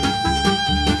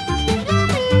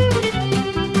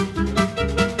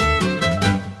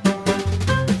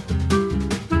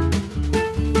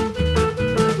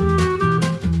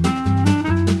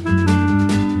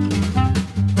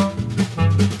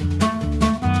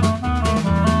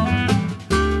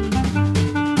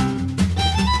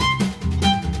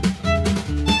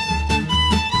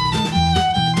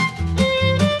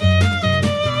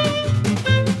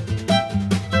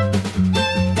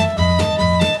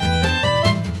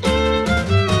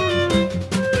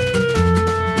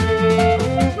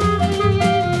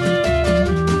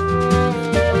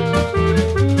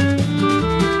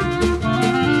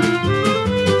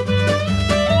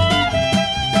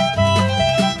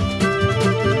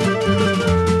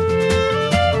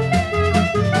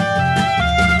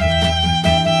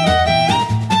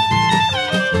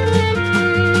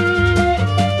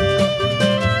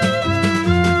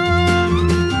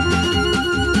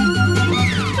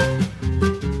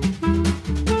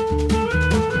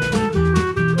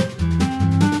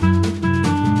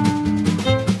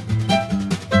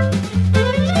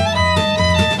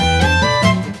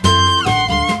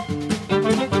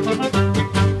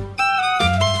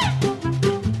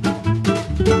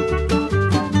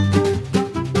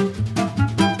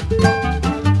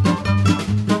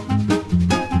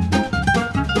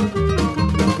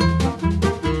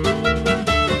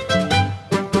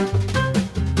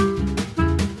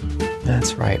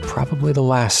 That's right. Probably the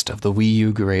last of the Wii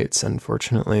U greats,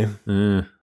 unfortunately.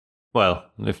 Well,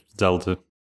 if Zelda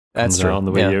That's comes true. out on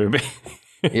the Wii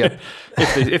U, Yep.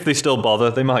 if they still bother,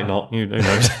 they might not. Who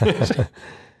knows? All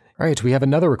right, we have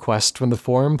another request from the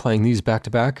forum playing these back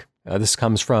to back. This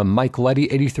comes from Mike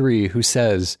Letty83, who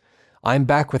says, I'm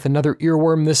back with another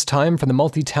earworm this time from the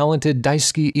multi-talented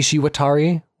Daisuke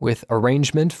Ishiwatari with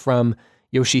arrangement from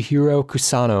Yoshihiro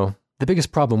Kusano. The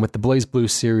biggest problem with the BlazBlue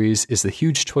series is the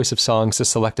huge choice of songs to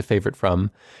select a favorite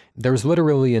from. There's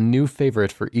literally a new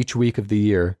favorite for each week of the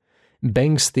year.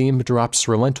 Bang's theme drops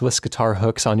relentless guitar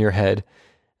hooks on your head.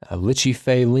 Litchi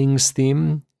Fei Ling's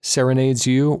theme serenades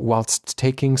you whilst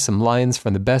taking some lines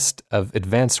from the best of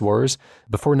Advance Wars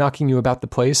before knocking you about the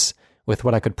place with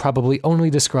what I could probably only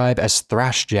describe as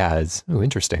thrash jazz. Ooh,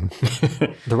 interesting.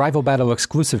 The Rival Battle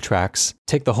exclusive tracks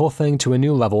take the whole thing to a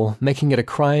new level, making it a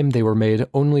crime they were made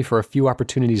only for a few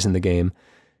opportunities in the game.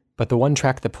 But the one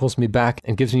track that pulls me back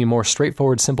and gives me a more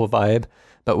straightforward, simple vibe,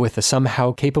 but with a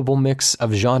somehow capable mix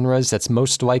of genres that's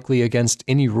most likely against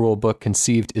any rule book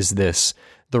conceived is this.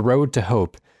 The Road to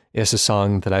Hope is a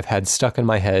song that I've had stuck in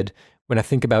my head. When I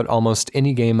think about almost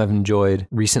any game I've enjoyed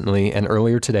recently and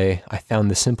earlier today, I found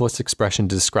the simplest expression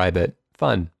to describe it.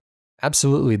 Fun.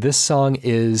 Absolutely, this song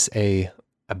is a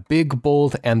big,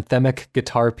 bold, anthemic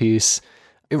guitar piece.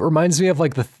 It reminds me of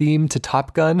like the theme to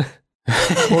Top Gun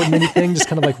more than anything, just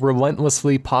kind of like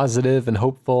relentlessly positive and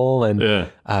hopeful and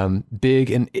big.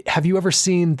 And have you ever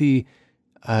seen the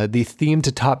theme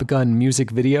to Top Gun music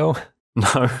video?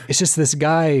 No. It's just this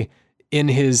guy in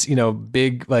his,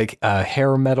 big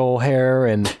hair metal hair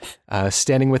and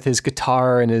standing with his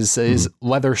guitar and his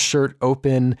leather shirt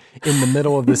open in the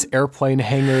middle of this airplane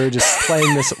hangar, just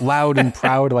playing this loud and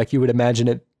proud like you would imagine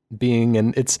it being.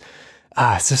 And it's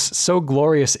just so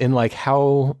glorious in like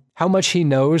how much he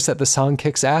knows that the song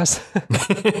kicks ass.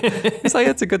 It's like,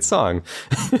 it's a good song.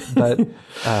 But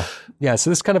so this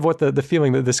is kind of what the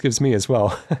feeling that this gives me as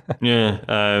well.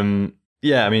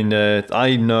 Yeah, I mean,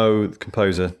 I know the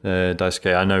composer,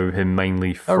 Daisuke. I know him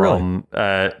mainly from... Oh, really?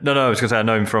 No, I was going to say I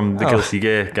know him from the Guilty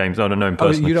Gear games. No, I don't know him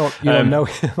personally. You don't know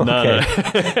him?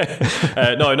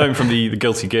 Okay. No, I know him from the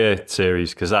Guilty Gear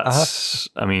series, because that's,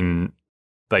 I mean,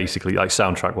 basically, like,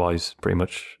 soundtrack-wise, pretty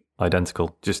much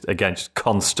identical. Just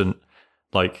constant,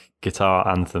 like, guitar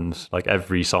anthems. Like,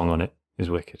 every song on it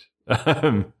is wicked.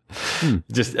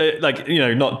 Just,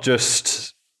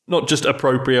 not just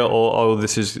appropriate or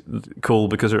this is cool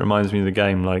because it reminds me of the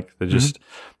game. Like they're just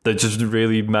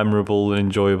really memorable and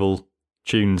enjoyable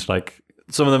tunes. Like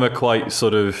some of them are quite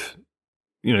sort of,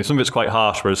 some of it's quite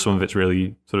harsh, whereas some of it's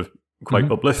really sort of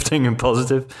quite uplifting and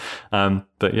positive.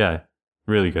 But yeah,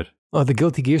 really good. Well, the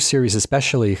Guilty Gear series,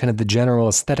 especially, kind of the general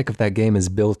aesthetic of that game is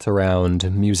built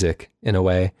around music in a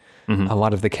way. A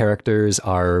lot of the characters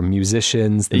are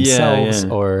musicians themselves,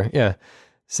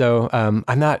 So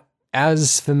I'm not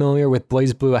as familiar with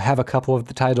BlazBlue. I have a couple of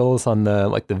the titles on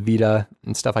the Vita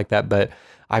and stuff like that, but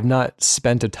I've not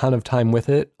spent a ton of time with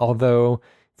it. Although,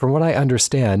 from what I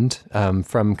understand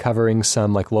from covering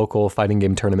some like local fighting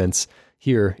game tournaments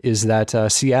here, is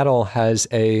that Seattle has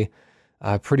a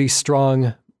pretty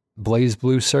strong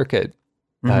BlazBlue circuit.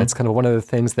 It's kind of one of the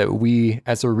things that we,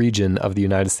 as a region of the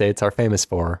United States, are famous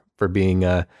for being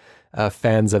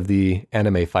fans of the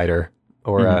anime fighter,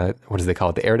 or what do they call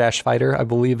it? The air dash fighter, I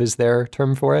believe is their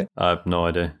term for it. I have no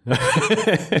idea.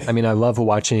 I mean, I love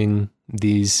watching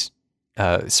these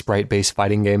sprite-based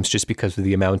fighting games just because of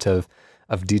the amount of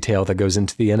detail that goes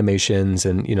into the animations.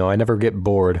 And, I never get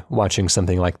bored watching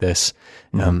something like this.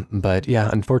 But yeah,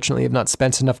 unfortunately, I've not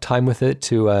spent enough time with it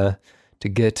to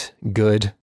get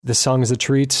good. This song is a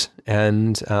treat,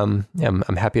 and I'm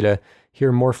happy to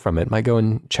hear more from it. Might go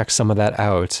and check some of that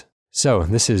out. So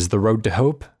this is The Road to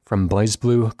Hope from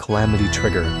BlazBlue Calamity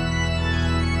Trigger.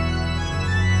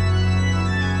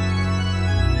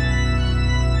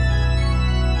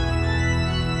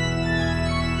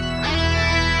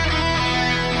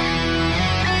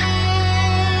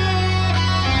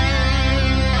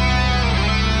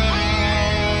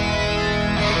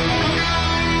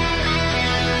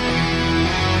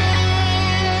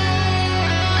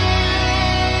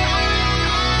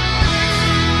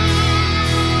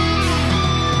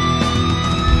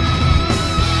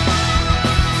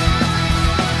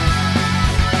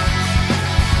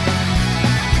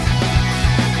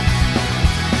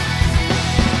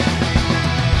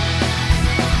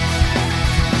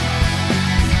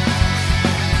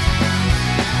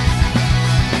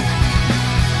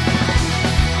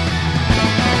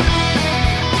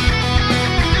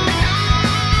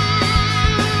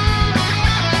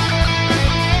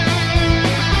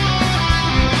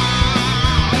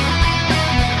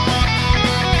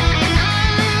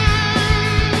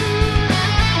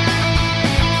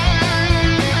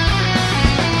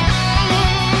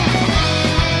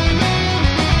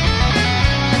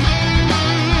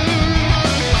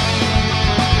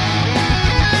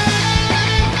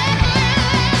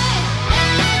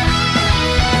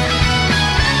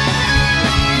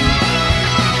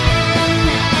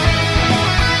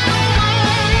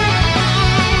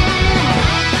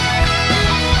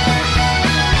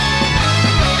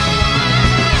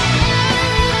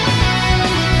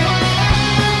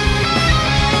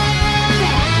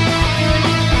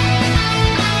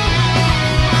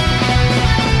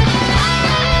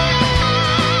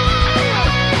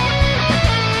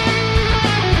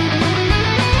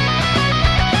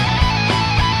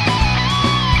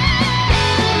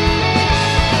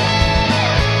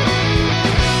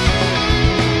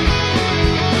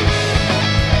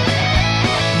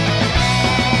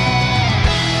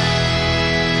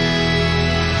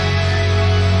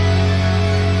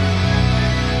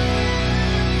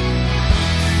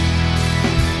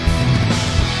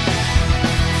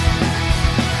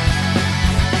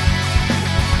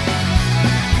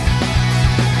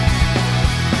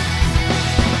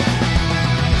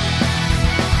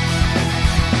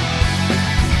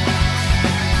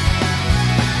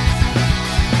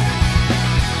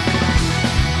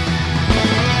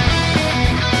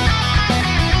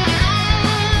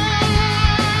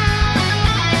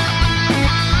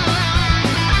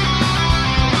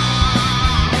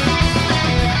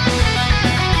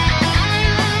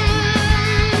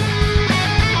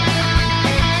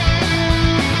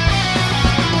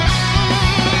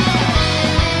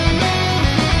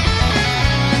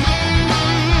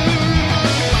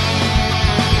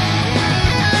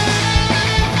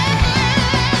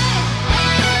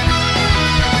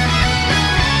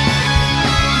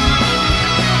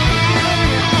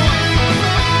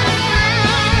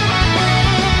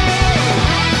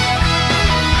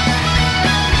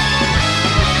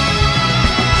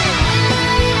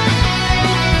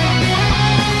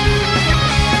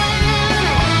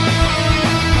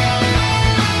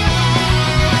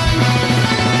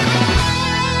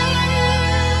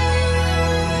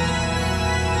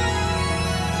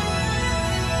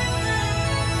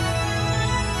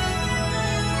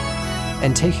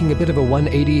 And taking a bit of a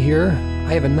 180 here,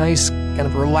 I have a nice kind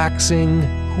of relaxing,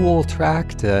 cool track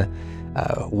to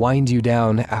wind you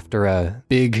down after a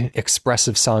big,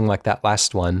 expressive song like that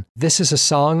last one. This is a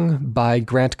song by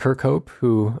Grant Kirkhope,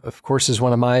 who, of course, is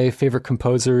one of my favorite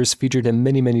composers, featured him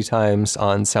many, many times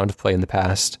on Sound of Play in the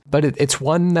past. But it's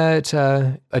one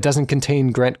that doesn't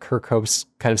contain Grant Kirkhope's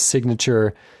kind of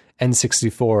signature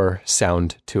N64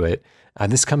 sound to it.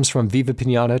 This comes from Viva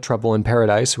Pinata, Trouble in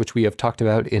Paradise, which we have talked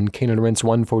about in Cane and Rinse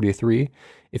 143.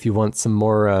 If you want some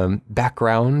more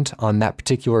background on that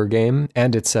particular game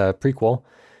and its prequel.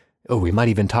 Oh, we might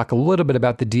even talk a little bit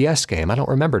about the DS game. I don't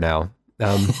remember now.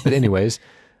 But anyways,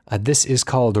 this is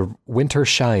called Winter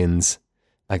Shines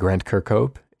by Grant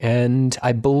Kirkhope. And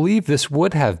I believe this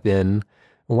would have been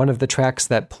one of the tracks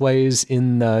that plays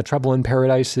in Trouble in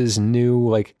Paradise's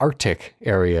new Arctic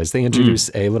areas. They introduce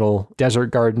a little desert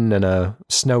garden and a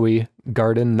snowy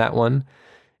garden, that one.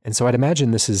 And so I'd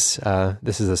imagine this is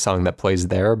a song that plays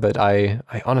there, but I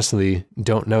honestly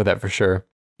don't know that for sure.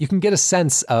 You can get a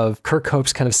sense of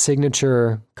Kirkhope's kind of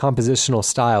signature compositional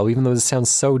style, even though this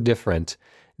sounds so different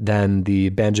than the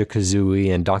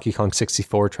Banjo-Kazooie and Donkey Kong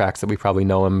 64 tracks that we probably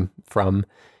know him from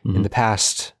in the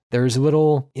past. There's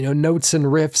little, notes and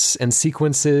riffs and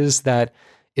sequences that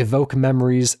evoke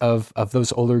memories of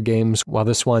those older games, while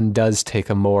this one does take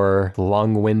a more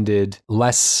long-winded,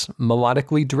 less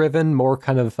melodically driven, more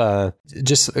kind of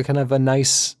just kind of a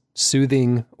nice,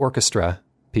 soothing orchestra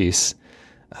piece.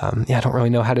 I don't really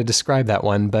know how to describe that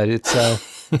one, but it's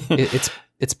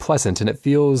it's pleasant, and it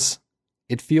feels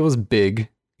big,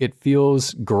 it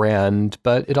feels grand,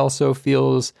 but it also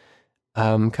feels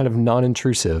kind of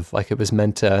non-intrusive, like it was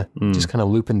meant to just kind of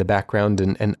loop in the background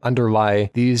and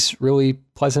underlie these really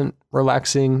pleasant,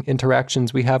 relaxing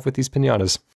interactions we have with these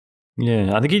piñatas.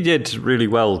 Yeah, I think he did really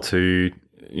well to,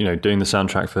 doing the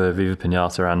soundtrack for Viva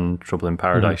Pinata and Trouble in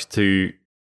Paradise to,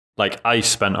 I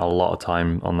spent a lot of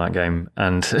time on that game,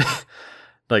 and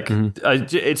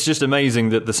it's just amazing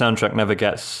that the soundtrack never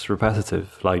gets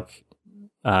repetitive.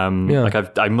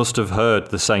 I must have heard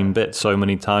the same bit so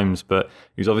many times, but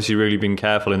he's obviously really been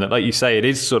careful in that. Like you say, it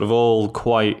is sort of all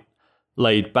quite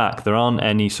laid back. There aren't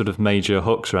any sort of major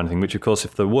hooks or anything, which of course,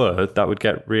 if there were, that would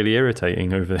get really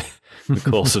irritating over the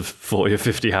course of 40 or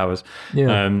 50 hours.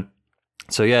 Yeah.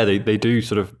 So yeah, they do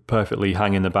sort of perfectly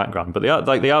hang in the background, but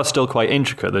they are still quite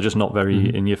intricate. They're just not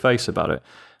very in your face about it.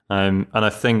 And I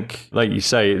think, like you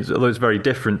say, although it's very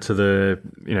different to the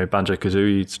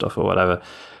Banjo-Kazooie stuff or whatever,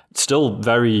 it's still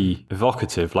very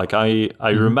evocative. Like I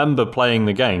remember playing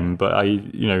the game, but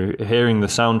hearing the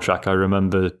soundtrack, I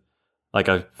remember.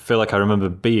 I feel like I remember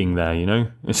being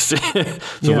there. It's a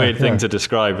weird thing to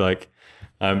describe.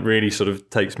 Really sort of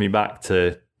takes me back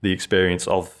to the experience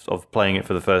of playing it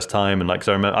for the first time. And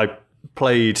so I remember I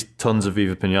played tons of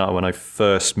Viva Pinata when I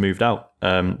first moved out.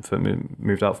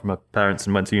 Moved out from my parents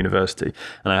and went to university,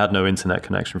 and I had no internet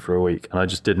connection for a week, and I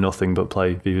just did nothing but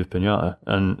play Viva Pinata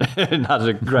and had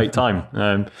a great time.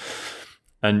 And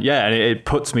it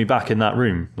puts me back in that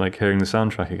room, hearing the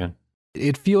soundtrack again.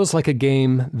 It feels like a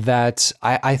game that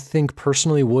I think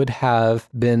personally would have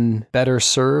been better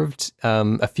served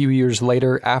a few years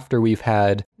later, after we've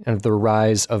had kind of the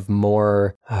rise of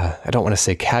more, I don't want to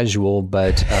say casual,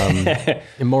 but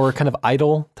more kind of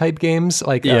idle type games,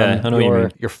 your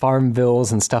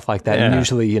Farmvilles and stuff like that. Yeah. And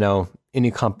usually,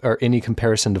 any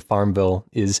comparison to Farmville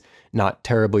is not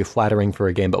terribly flattering for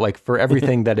a game, but for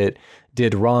everything that it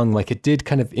did wrong, it did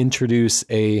kind of introduce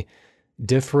a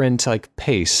different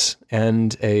pace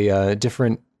and a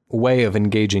different way of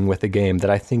engaging with the game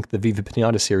that I think the Viva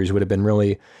Pinata series would have been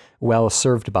really well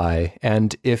served by.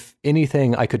 And if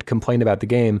anything I could complain about the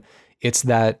game, it's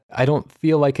that I don't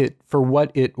feel like it, for what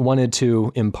it wanted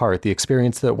to impart, the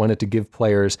experience that it wanted to give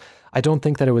players, I don't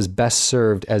think that it was best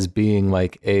served as being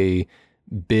a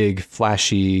big,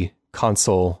 flashy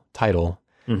console title.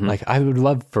 Mm-hmm. I would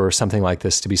love for something like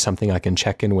this to be something I can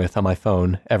check in with on my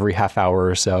phone every half hour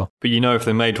or so. But if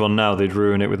they made one now, they'd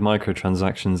ruin it with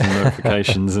microtransactions and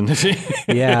notifications.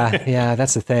 Yeah,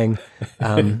 that's the thing.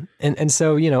 And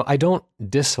so, I don't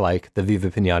dislike the Viva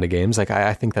Pinata games.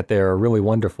 I think that they're really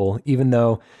wonderful, even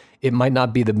though it might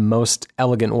not be the most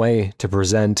elegant way to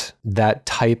present that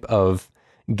type of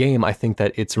game. I think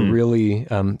that it's really,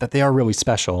 that they are really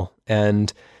special,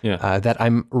 and that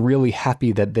I'm really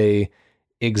happy that they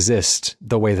exist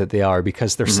the way that they are,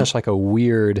 because they're such a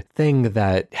weird thing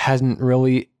that hasn't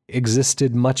really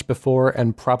existed much before,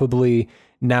 and probably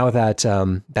now that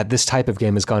that this type of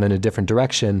game has gone in a different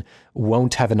direction,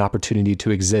 won't have an opportunity to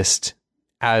exist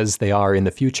as they are in the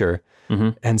future.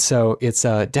 And so it's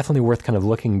definitely worth kind of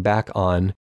looking back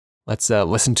on. Let's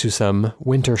listen to some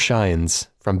Winter Shines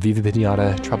from Viva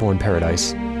Pinata Trouble in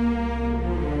Paradise.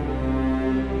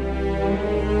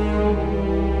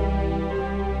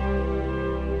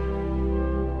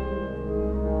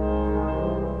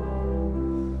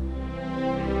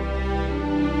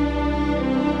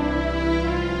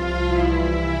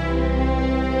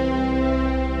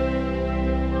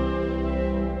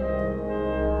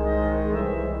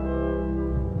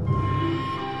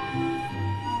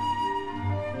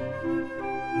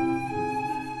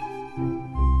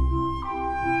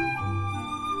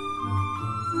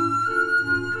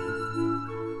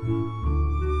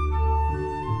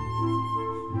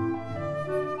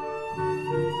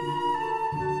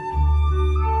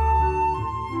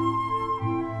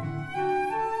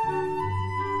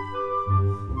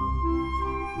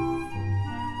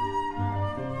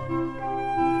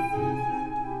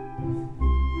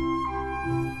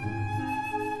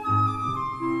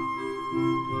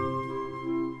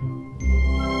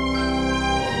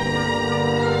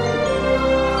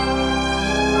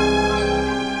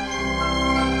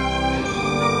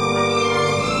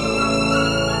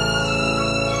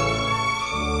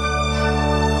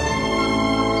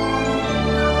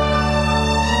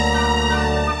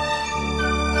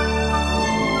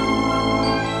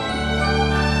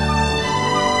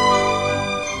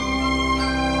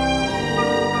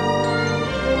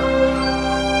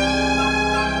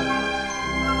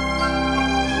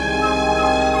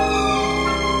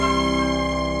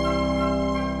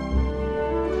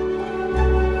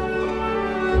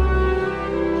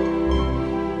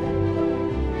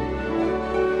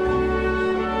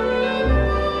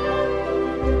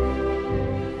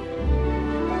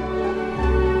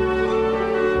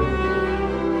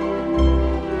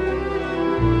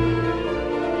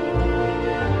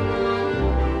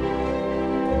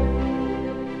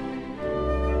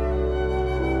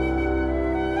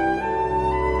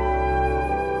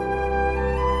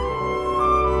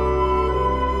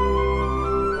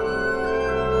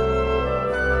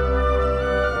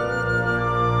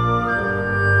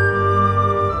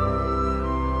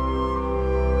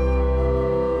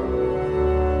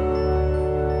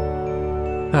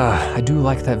 I do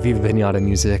like that Viva Pinata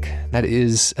music. That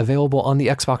is available on the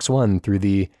Xbox One through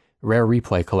the Rare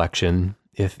Replay collection.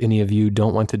 If any of you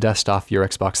don't want to dust off your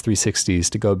Xbox 360s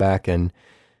to go back and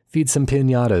feed some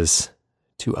pinatas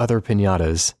to other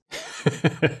pinatas.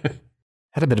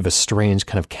 Had a bit of a strange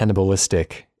kind of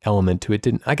cannibalistic element to it,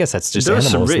 didn't? I guess that's just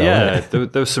animals, though.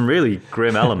 There was some really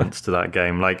grim elements to that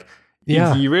game. Like,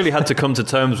 you really had to come to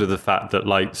terms with the fact that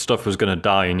like stuff was going to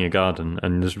die in your garden,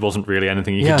 and there wasn't really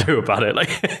anything you could do about it. Like,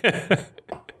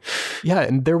 yeah,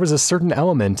 and there was a certain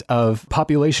element of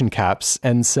population caps,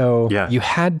 and so you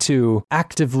had to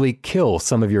actively kill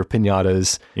some of your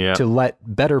pinatas to let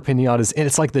better pinatas in.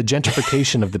 It's like the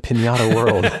gentrification of the pinata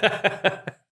world.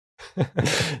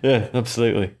 Yeah,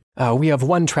 absolutely. We have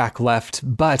one track left,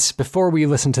 but before we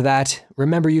listen to that,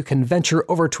 remember you can venture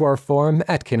over to our forum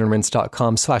at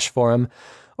caneandrinse.com/forum,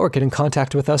 or get in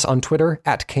contact with us on Twitter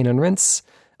at caneandrinse,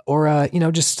 or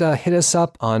just hit us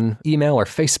up on email or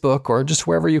Facebook, or just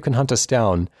wherever you can hunt us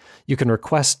down. You can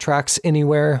request tracks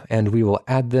anywhere, and we will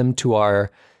add them to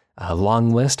our long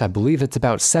list. I believe it's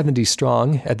about 70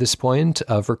 strong at this point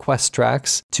of request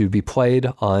tracks to be played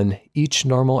on each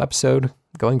normal episode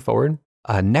going forward.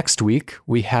 Next week,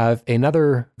 we have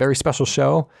another very special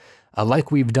show,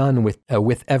 like we've done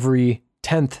with every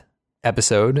 10th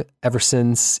episode, ever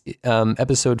since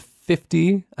episode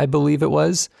 50, I believe it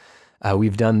was.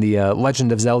 We've done the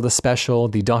Legend of Zelda special,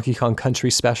 the Donkey Kong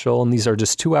Country special, and these are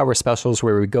just 2-hour specials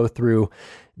where we go through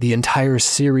the entire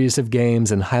series of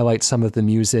games and highlight some of the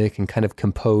music and kind of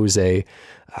compose a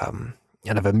kind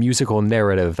of a musical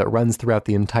narrative that runs throughout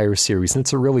the entire series. And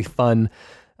it's a really fun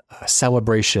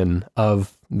celebration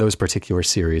of those particular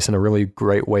series, and a really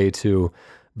great way to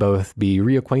both be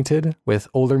reacquainted with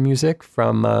older music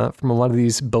from a lot of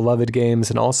these beloved games,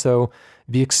 and also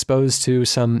be exposed to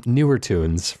some newer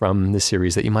tunes from the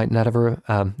series that you might not ever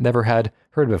never had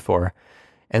heard before.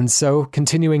 And so,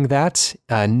 continuing that,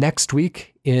 next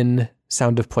week in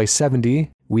Sound of Play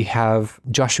 70, we have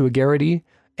Joshua Garrity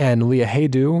and Leah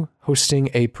Haydu hosting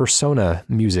a Persona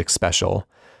music special.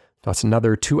 That's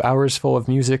another 2 hours full of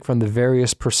music from the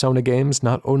various Persona games,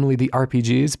 not only the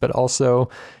RPGs, but also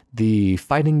the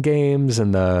fighting games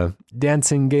and the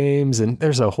dancing games. And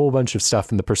there's a whole bunch of stuff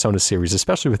in the Persona series,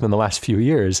 especially within the last few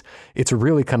years. It's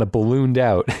really kind of ballooned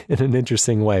out in an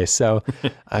interesting way. So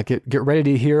get ready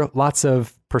to hear lots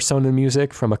of Persona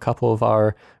music from a couple of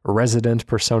our resident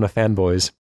Persona fanboys.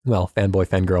 Well, fanboy,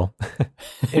 fangirl.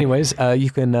 Anyways,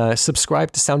 you can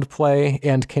subscribe to Sound Play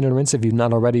and Cane and Rinse if you've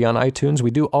not already on iTunes.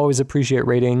 We do always appreciate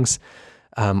ratings.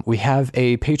 We have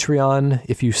a Patreon.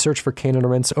 If you search for Cane and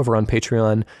Rinse over on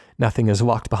Patreon, nothing is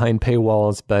locked behind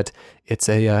paywalls, but it's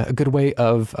a good way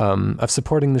of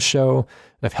supporting the show,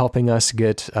 of helping us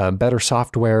get better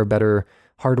software, better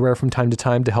hardware from time to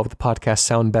time to help the podcast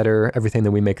sound better. Everything that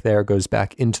we make there goes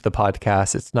back into the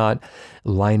podcast. It's not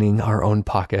lining our own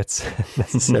pockets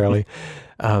necessarily.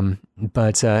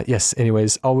 But yes,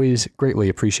 anyways, always greatly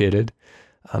appreciated.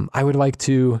 I would like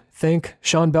to thank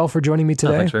Sean Bell for joining me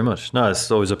today. Thanks very much. No, it's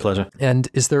always a pleasure. And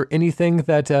is there anything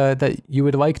that you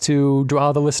would like to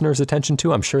draw the listeners' attention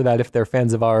to? I'm sure that if they're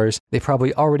fans of ours, they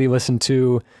probably already listened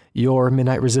to your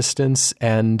Midnight Resistance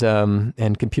and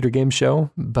computer game show.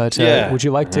 But would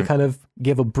you like to kind of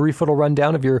give a brief little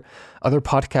rundown of your other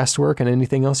podcast work and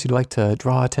anything else you'd like to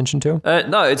draw attention to?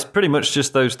 No, it's pretty much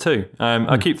just those two.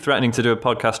 I keep threatening to do a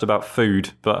podcast about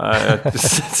food, but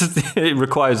it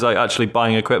requires like actually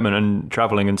buying equipment and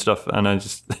traveling and stuff, and I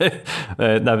just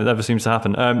never seems to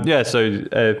happen. So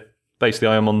basically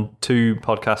I am on 2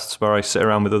 podcasts where I sit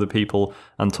around with other people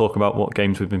and talk about what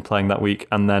games we've been playing that week,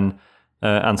 and then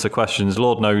answer questions.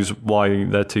 Lord knows why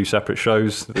they're 2 separate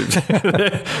shows. And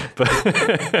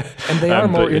they are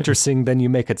more interesting than you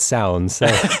make it sound. So,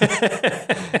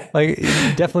 like,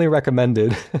 definitely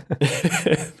recommended.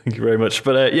 Thank you very much.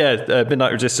 But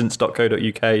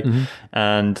midnightresistance.co.uk,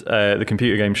 and the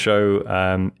computer game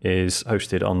show is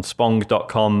hosted on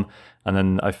spong.com. And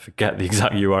then I forget the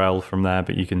exact URL from there,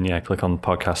 but you can click on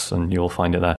podcasts and you'll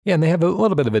find it there. Yeah, and they have a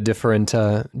little bit of a different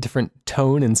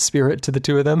tone and spirit to the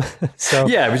two of them. So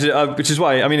which is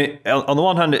why, I mean, on the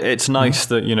one hand, it's nice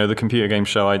that the computer game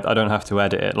show, I don't have to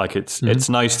edit it. Like it's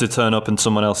nice to turn up and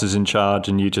someone else is in charge,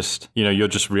 and you just you're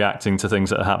just reacting to things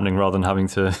that are happening rather than having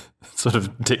to sort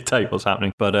of dictate what's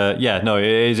happening. But it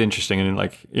is interesting, and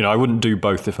I wouldn't do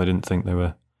both if I didn't think they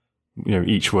were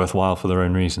each worthwhile for their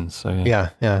own reasons. So yeah.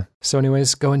 So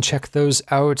anyways, go and check those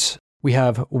out. We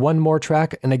have one more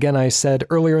track, and again, I said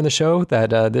earlier in the show that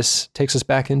this takes us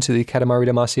back into the Katamari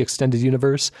Damacy extended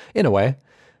universe in a way.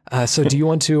 So do you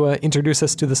want to introduce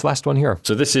us to this last one here?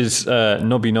 So this is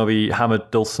Nobi Nobi Hammered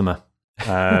Dulcimer.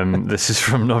 This is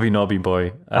from Nobi Nobi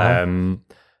Boy.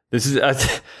 This is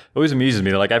always amuses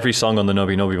me that like every song on the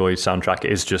Nobby Nobby Boys soundtrack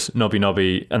is just Nobby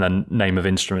Nobby and then name of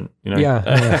instrument, you know?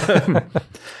 Yeah.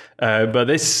 But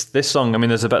this song, I mean,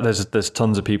 there's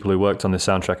tons of people who worked on this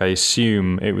soundtrack. I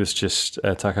assume it was just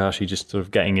Takahashi just sort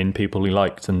of getting in people he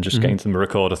liked and just getting them to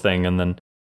record a thing, and then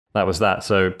that was that.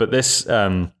 So, but this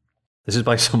is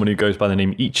by someone who goes by the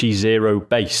name Ichi Zero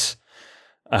Bass.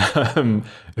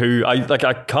 Who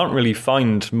I can't really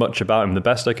find much about him. The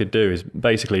best I could do is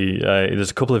basically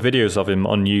there's a couple of videos of him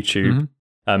on YouTube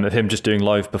of him just doing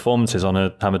live performances on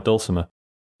a hammered dulcimer.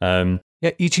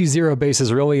 Yeah, Ichi Zero Bass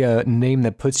is really a name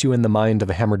that puts you in the mind of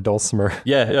a hammered dulcimer.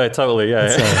 Yeah, totally.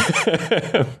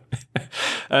 Yeah,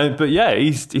 but yeah,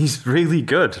 he's really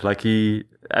good. Like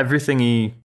everything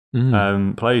he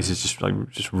plays is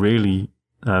just really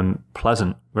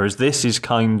pleasant, whereas this is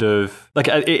kind of like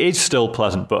it is still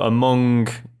pleasant, but among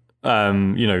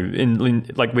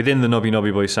in like within the Nobby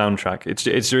Nobby Boy soundtrack,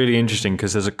 it's really interesting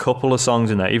because there's a couple of songs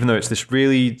in there, even though it's this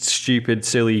really stupid,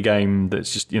 silly game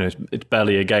that's just it's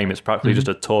barely a game. It's practically just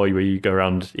a toy where you go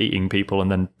around eating people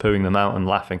and then pooing them out and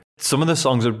laughing. Some of the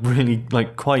songs are really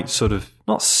like quite sort of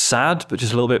not sad, but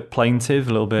just a little bit plaintive,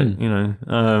 a little bit,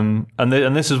 and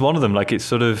this is one of them. Like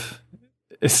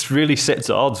it really sits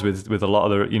at odds with a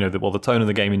lot of the tone of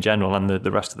the game in general and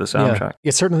the rest of the soundtrack. Yeah.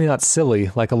 It's certainly not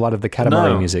silly like a lot of the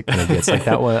Katamari music kind of gets. Like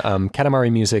that one,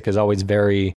 Katamari music is always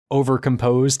very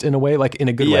overcomposed in a way, like in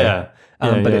a good way.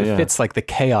 But it fits like the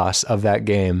chaos of that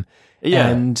game. Yeah.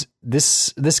 And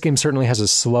this game certainly has a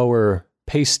slower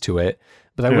pace to it,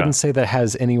 but I wouldn't say that it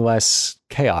has any less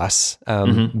chaos.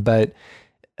 But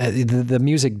the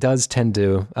music does tend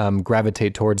to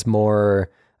gravitate towards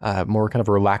more kind of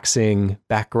relaxing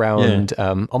background,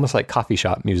 almost like coffee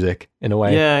shop music in a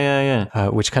way.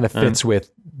 Which kind of fits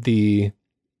with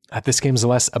this game's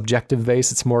less objective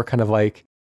base. It's more kind of like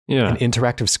an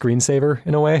interactive screensaver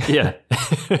in a way.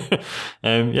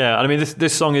 I mean,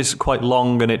 this song is quite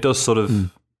long and it does sort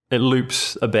of, it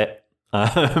loops a bit,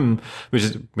 which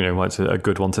is, why it's a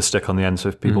good one to stick on the end. So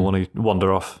if people want to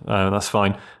wander off, that's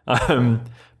fine.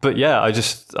 But yeah, I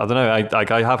don't know.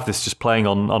 I have this just playing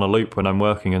on a loop when I'm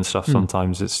working and stuff.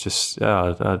 Sometimes it's just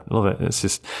I love it. It's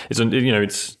just it's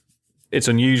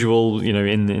unusual,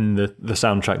 in the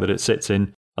soundtrack that it sits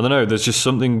in. I don't know. There's just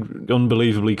something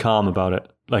unbelievably calm about it.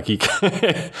 Like because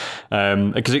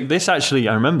this actually,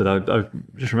 I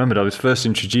just remembered I was first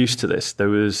introduced to this. There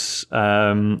was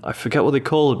I forget what they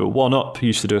called it, but One Up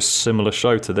used to do a similar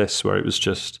show to this where it was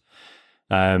just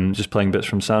playing bits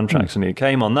from soundtracks, and it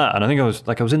came on that, and I think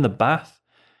I was in the bath,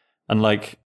 and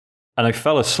I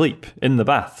fell asleep in the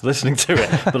bath listening to it,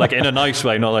 but like in a nice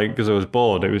way, not like because I was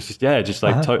bored. It was just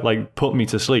like put me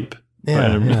to sleep.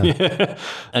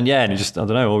 And it just, I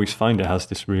don't know, I always find it has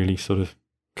this really sort of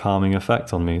calming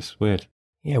effect on me. It's weird.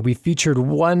 Yeah, we featured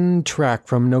one track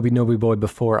from Nobby Nobby Boy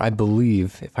before, I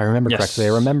believe, if I remember correctly. I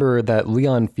remember that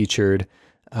Leon featured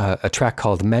a track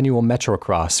called Manual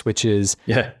Metrocross, which is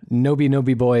Nobby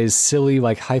Nobby Boy's silly,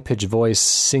 like high-pitched voice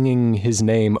singing his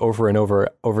name over and over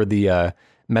the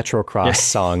Metrocross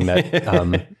song that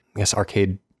I guess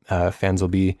arcade fans will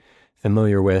be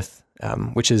familiar with,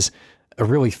 which is a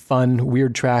really fun,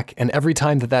 weird track. And every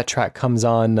time that track comes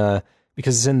on,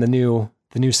 because it's in the new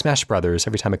Smash Brothers,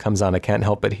 every time it comes on, I can't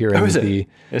help but hearing the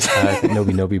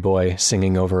Nobby Nobby Boy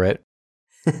singing over it.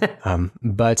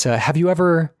 But have you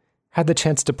ever had the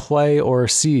chance to play or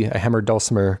see a hammered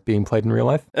dulcimer being played in real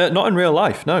life? Not in real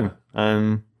life, no.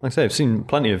 Like I say, I've seen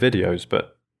plenty of videos,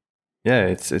 but yeah,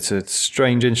 it's a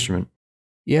strange instrument.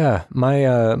 Yeah,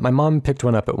 my mom picked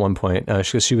one up at one point.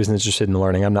 She was interested in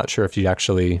learning. I'm not sure if she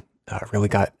actually really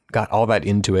got all that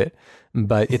into it,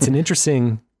 but it's an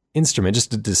interesting instrument.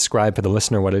 Just to describe for the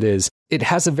listener what it is, it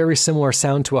has a very similar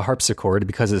sound to a harpsichord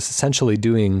because it's essentially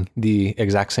doing the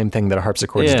exact same thing that a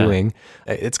harpsichord is doing.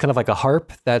 It's kind of like a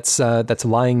harp that's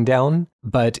lying down,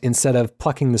 but instead of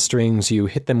plucking the strings, you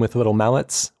hit them with little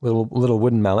mallets, little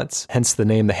wooden mallets, hence the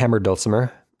name, the hammered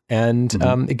dulcimer. And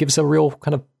it gives a real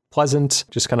kind of pleasant,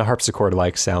 just kind of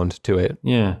harpsichord-like sound to it.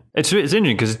 Yeah. It's interesting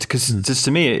because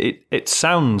to me, it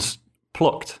sounds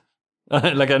plucked.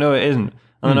 Like I know it isn't.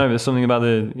 I don't know, there's something about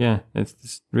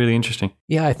it's really interesting.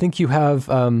 Yeah, I think you have,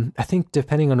 I think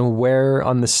depending on where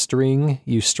on the string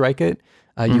you strike it,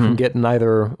 you can get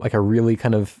either like a really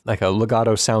kind of like a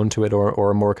legato sound to it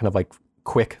or a more kind of like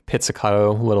quick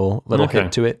pizzicato little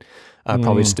hit to it.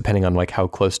 Probably just depending on like how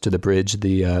close to the bridge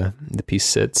the piece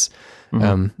sits.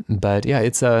 But yeah,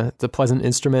 it's a pleasant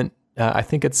instrument. I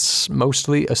think it's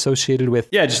mostly associated with...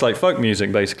 Yeah, just like folk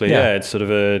music, basically. Yeah, it's sort of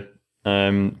a...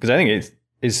 Because I think it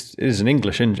is an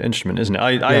English instrument, isn't it?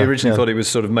 I originally thought it was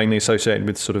sort of mainly associated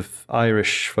with sort of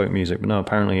Irish folk music, but no,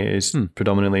 apparently it is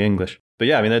predominantly English. But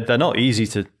yeah, I mean, they're not easy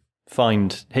to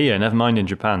find here, never mind in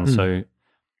Japan. So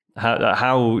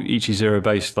how Ichi Zero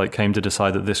Bass like came to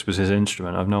decide that this was his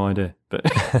instrument, I have no idea. But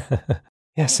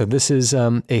yeah, so this is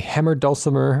a hammered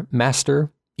dulcimer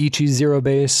master, Ichi Zero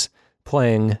Bass,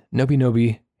 playing Nobi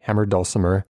Nobi hammered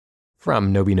dulcimer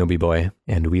from Nobi Nobi Boy.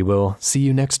 And we will see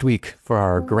you next week for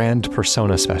our Grand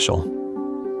Persona special.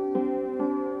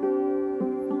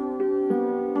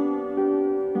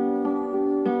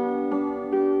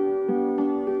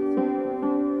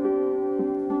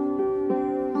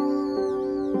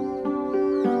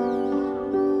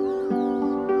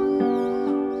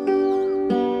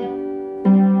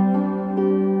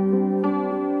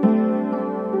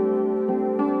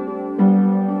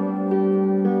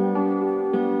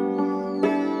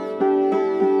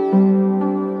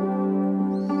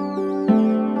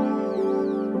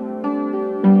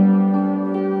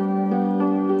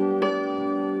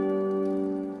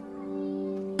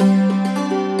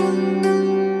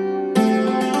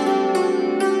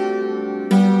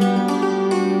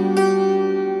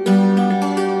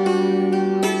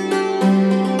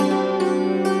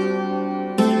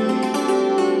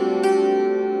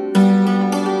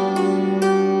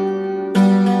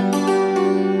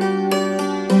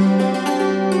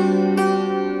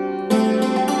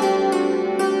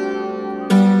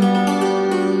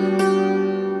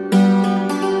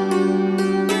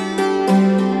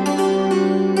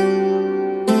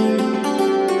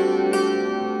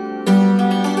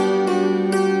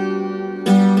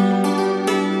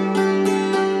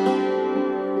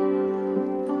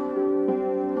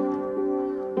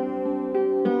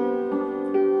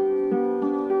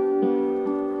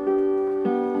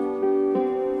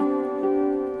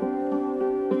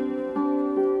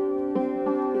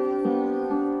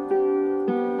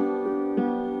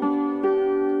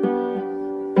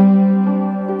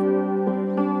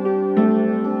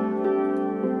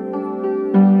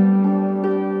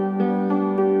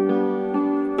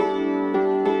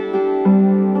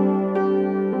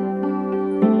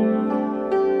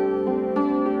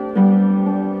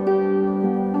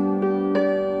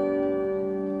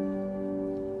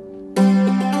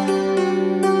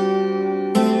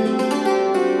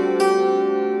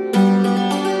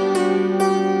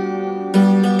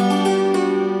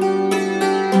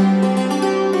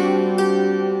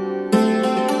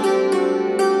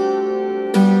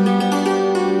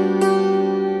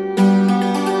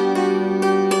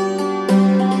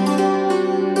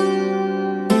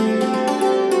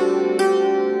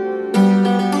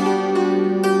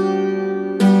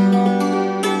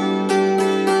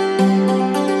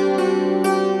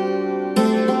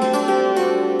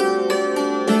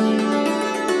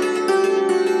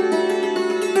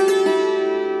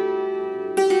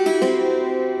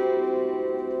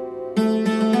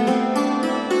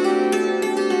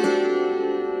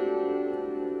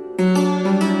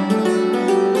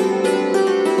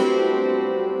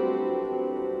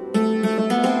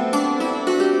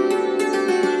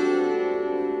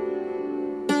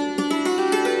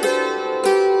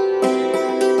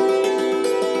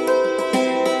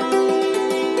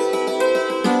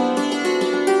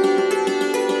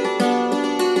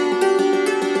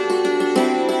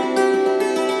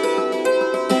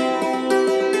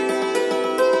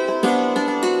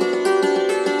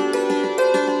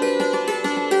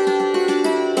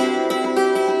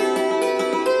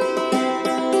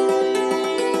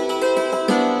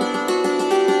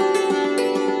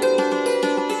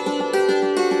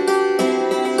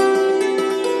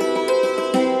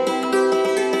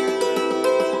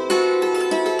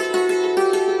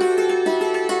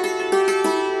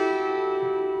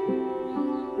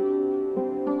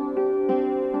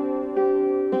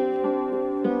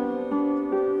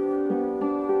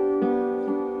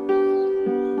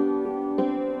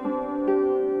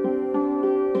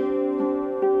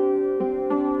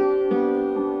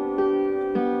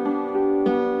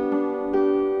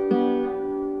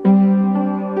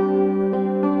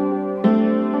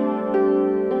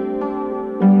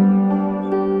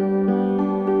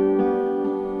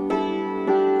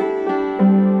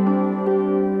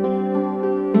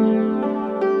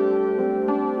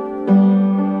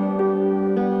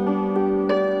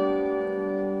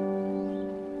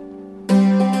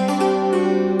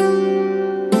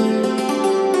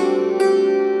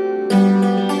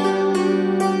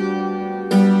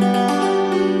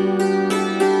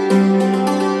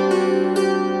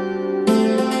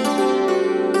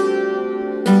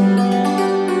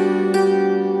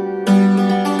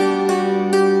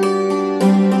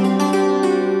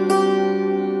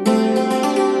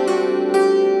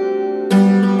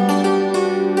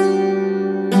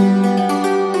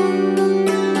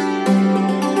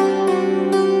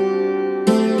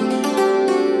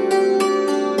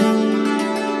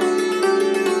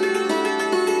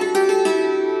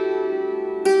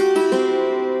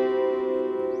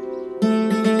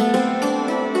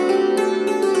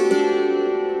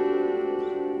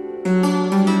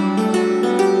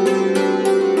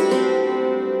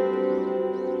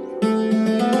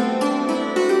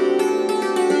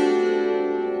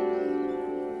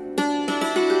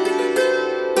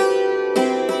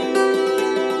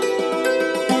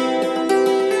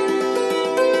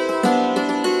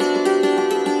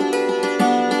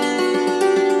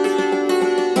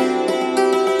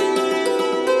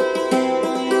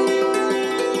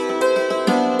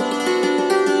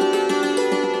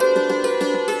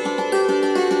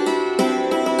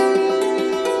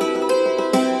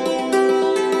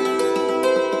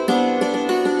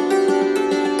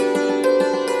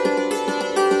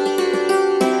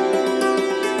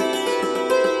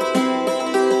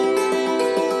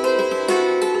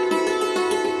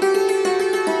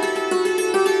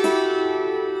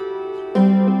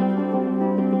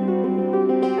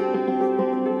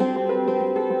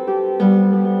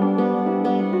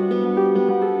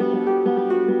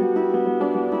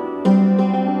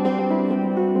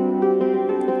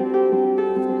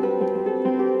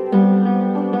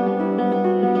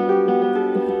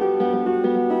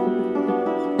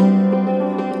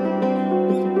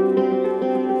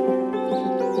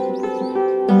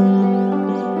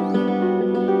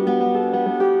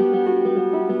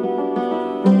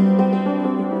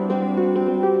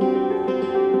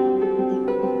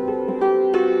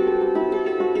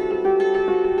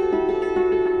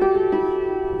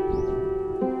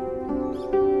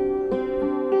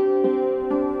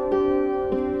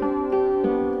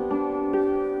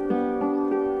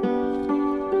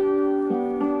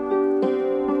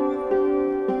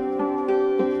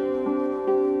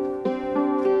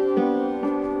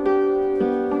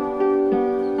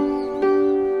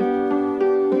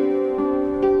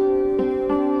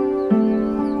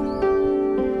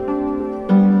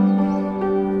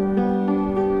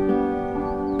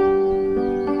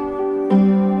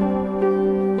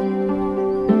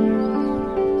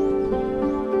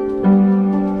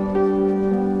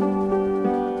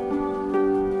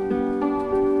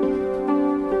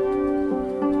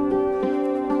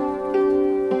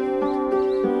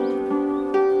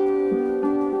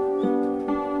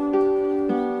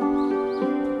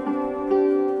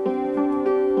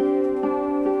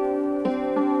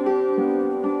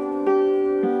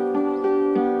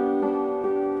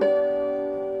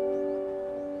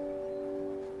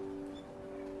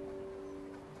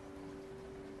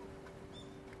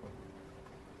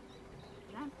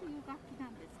 楽器な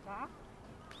んですか？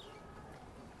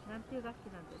なんていう楽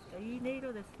器なんですか？いい音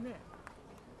色ですね。